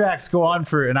the D-backs go on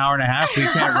for an hour and a half? We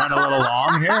can't run a little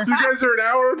long here. You guys are an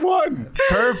hour and one.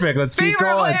 Perfect. Let's keep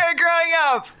favorite going. player growing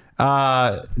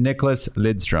up. Nicholas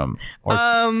Lidstrom.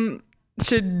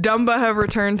 Should Dumba have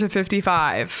returned to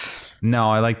 55?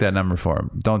 No, I like that number for him.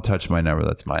 Don't touch my number.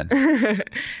 That's mine.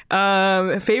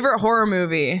 Favorite horror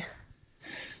movie?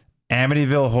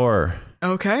 Amityville Horror.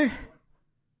 Okay.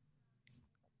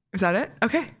 Is that it?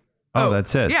 Okay. Oh,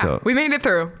 that's it. Yeah, So we made it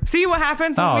through. See what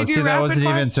happens when we do that rapid wasn't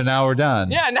fire? even. So now we're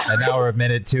done. Yeah, no. And now we're at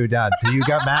minute 2 done. So you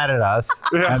got mad at us,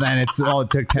 and then it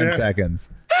took 10 seconds.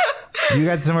 You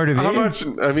got somewhere to be. How much?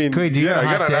 I mean, I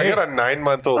got a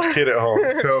 9-month-old kid at home,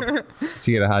 so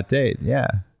you get a hot date. Yeah.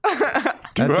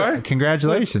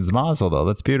 Congratulations, Mazel, though.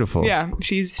 That's beautiful. Yeah,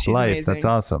 she's life. amazing. That's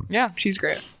awesome. Yeah, she's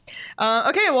great.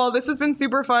 Okay, well, this has been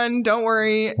super fun. Don't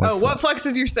worry. What flex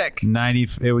is your sick? 90.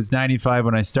 It was 95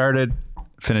 when I started.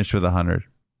 Finished with 100.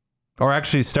 Or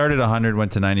actually started 100,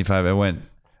 went to 95. I went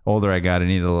older. I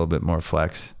needed a little bit more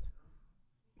flex.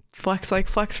 Flex like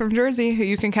Flex from Jersey, who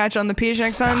you can catch on the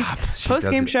PHNX Suns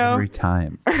post-game show every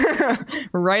time.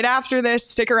 right after this.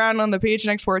 Stick around on the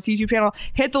PHNX Sports YouTube channel.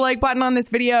 Hit the like button on this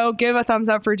video. Give a thumbs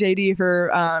up for JD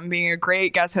for being a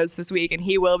great guest host this week, and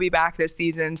he will be back this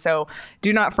season. So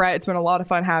do not fret. It's been a lot of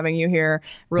fun having you here.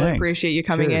 Really Thanks. Appreciate you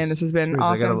coming in. This has been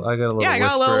awesome. I got a little. I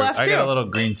got a little left too. I got a little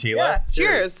green tea left.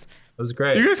 Cheers. It was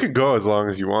great. You guys can go as long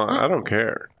as you want. I don't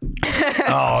care.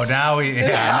 Oh, now we.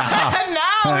 Yeah,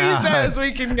 now he says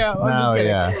we can go. I'm just kidding.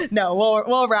 Yeah. No,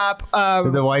 we'll wrap.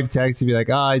 The wife texts you, be like,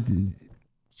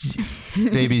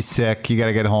 baby's sick. You got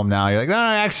to get home now. You're like, no,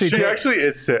 actually. She actually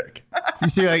is sick.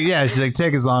 She's like, yeah. She's like,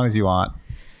 take as long as you want.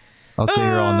 I'll stay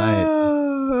here all night.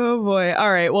 Oh boy.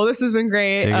 All right. Well, this has been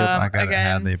great. I got to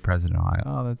have the president of Ohio.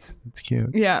 Oh, that's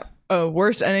cute. Yeah. Oh,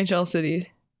 worst NHL city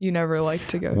you never liked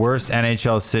to go to. Worst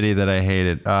NHL city that I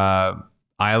hated.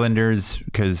 Islanders,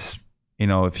 because,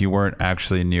 if you weren't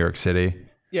actually in New York City.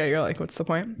 Yeah, you're like, what's the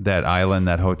point? That island,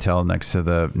 that hotel next to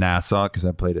the Nassau, because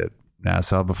I played at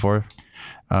Nassau before,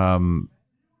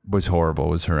 was horrible,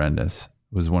 was horrendous.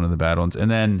 Was one of the bad ones. And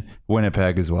then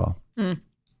Winnipeg as well.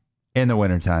 In the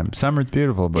wintertime. Summer's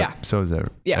beautiful, but so is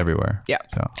it everywhere. Yeah.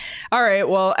 So. All right.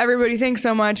 Well, everybody, thanks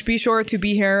so much. Be sure to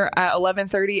be here at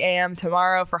 11:30 a.m.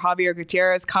 tomorrow for Javier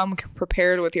Gutierrez. Come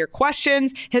prepared with your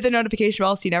questions. Hit the notification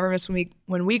bell so you never miss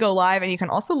when we go live. And you can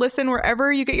also listen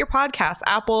wherever you get your podcasts,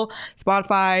 Apple,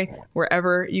 Spotify,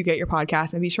 wherever you get your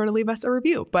podcasts. And be sure to leave us a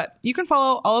review. But you can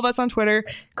follow all of us on Twitter.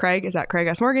 Craig is at Craig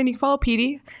S. Morgan. You can follow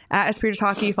Petey at Espiritus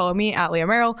Hockey. Follow me at Leah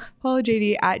Merrill. Follow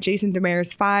JD at Jason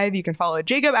Demers 5. You can follow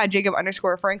Jacob at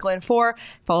Jacob_Franklin 4.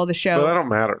 Follow the show. But that don't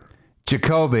matter.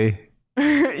 Jacoby.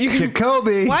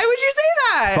 Jacoby. Why would you say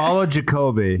that? Follow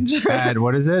Jacoby. At,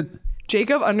 what is it?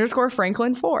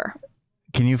 Jacob_Franklin 4.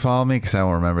 Can you follow me? Because I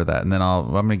won't remember that. And then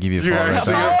I'm going to give you a follow. You're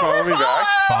actually going to follow me back?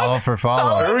 Follow for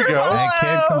follow. There we go. Hey,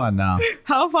 kid, come on now.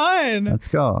 How fun. Let's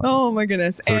go. Oh, my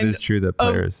goodness. So it is true that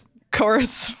players. Of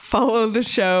course, follow the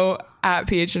show at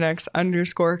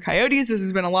PHNX_Coyotes. This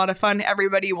has been a lot of fun,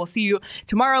 everybody. We'll see you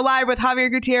tomorrow live with Javier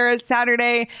Gutierrez,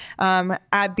 Saturday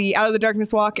at the Out of the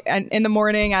Darkness Walk and in the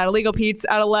morning, at Illegal Pete's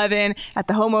at 11, at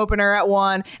the home opener at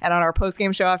 1, and on our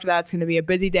post-game show after that. It's going to be a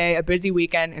busy day, a busy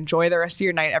weekend. Enjoy the rest of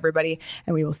your night, everybody,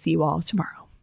 and we will see you all tomorrow.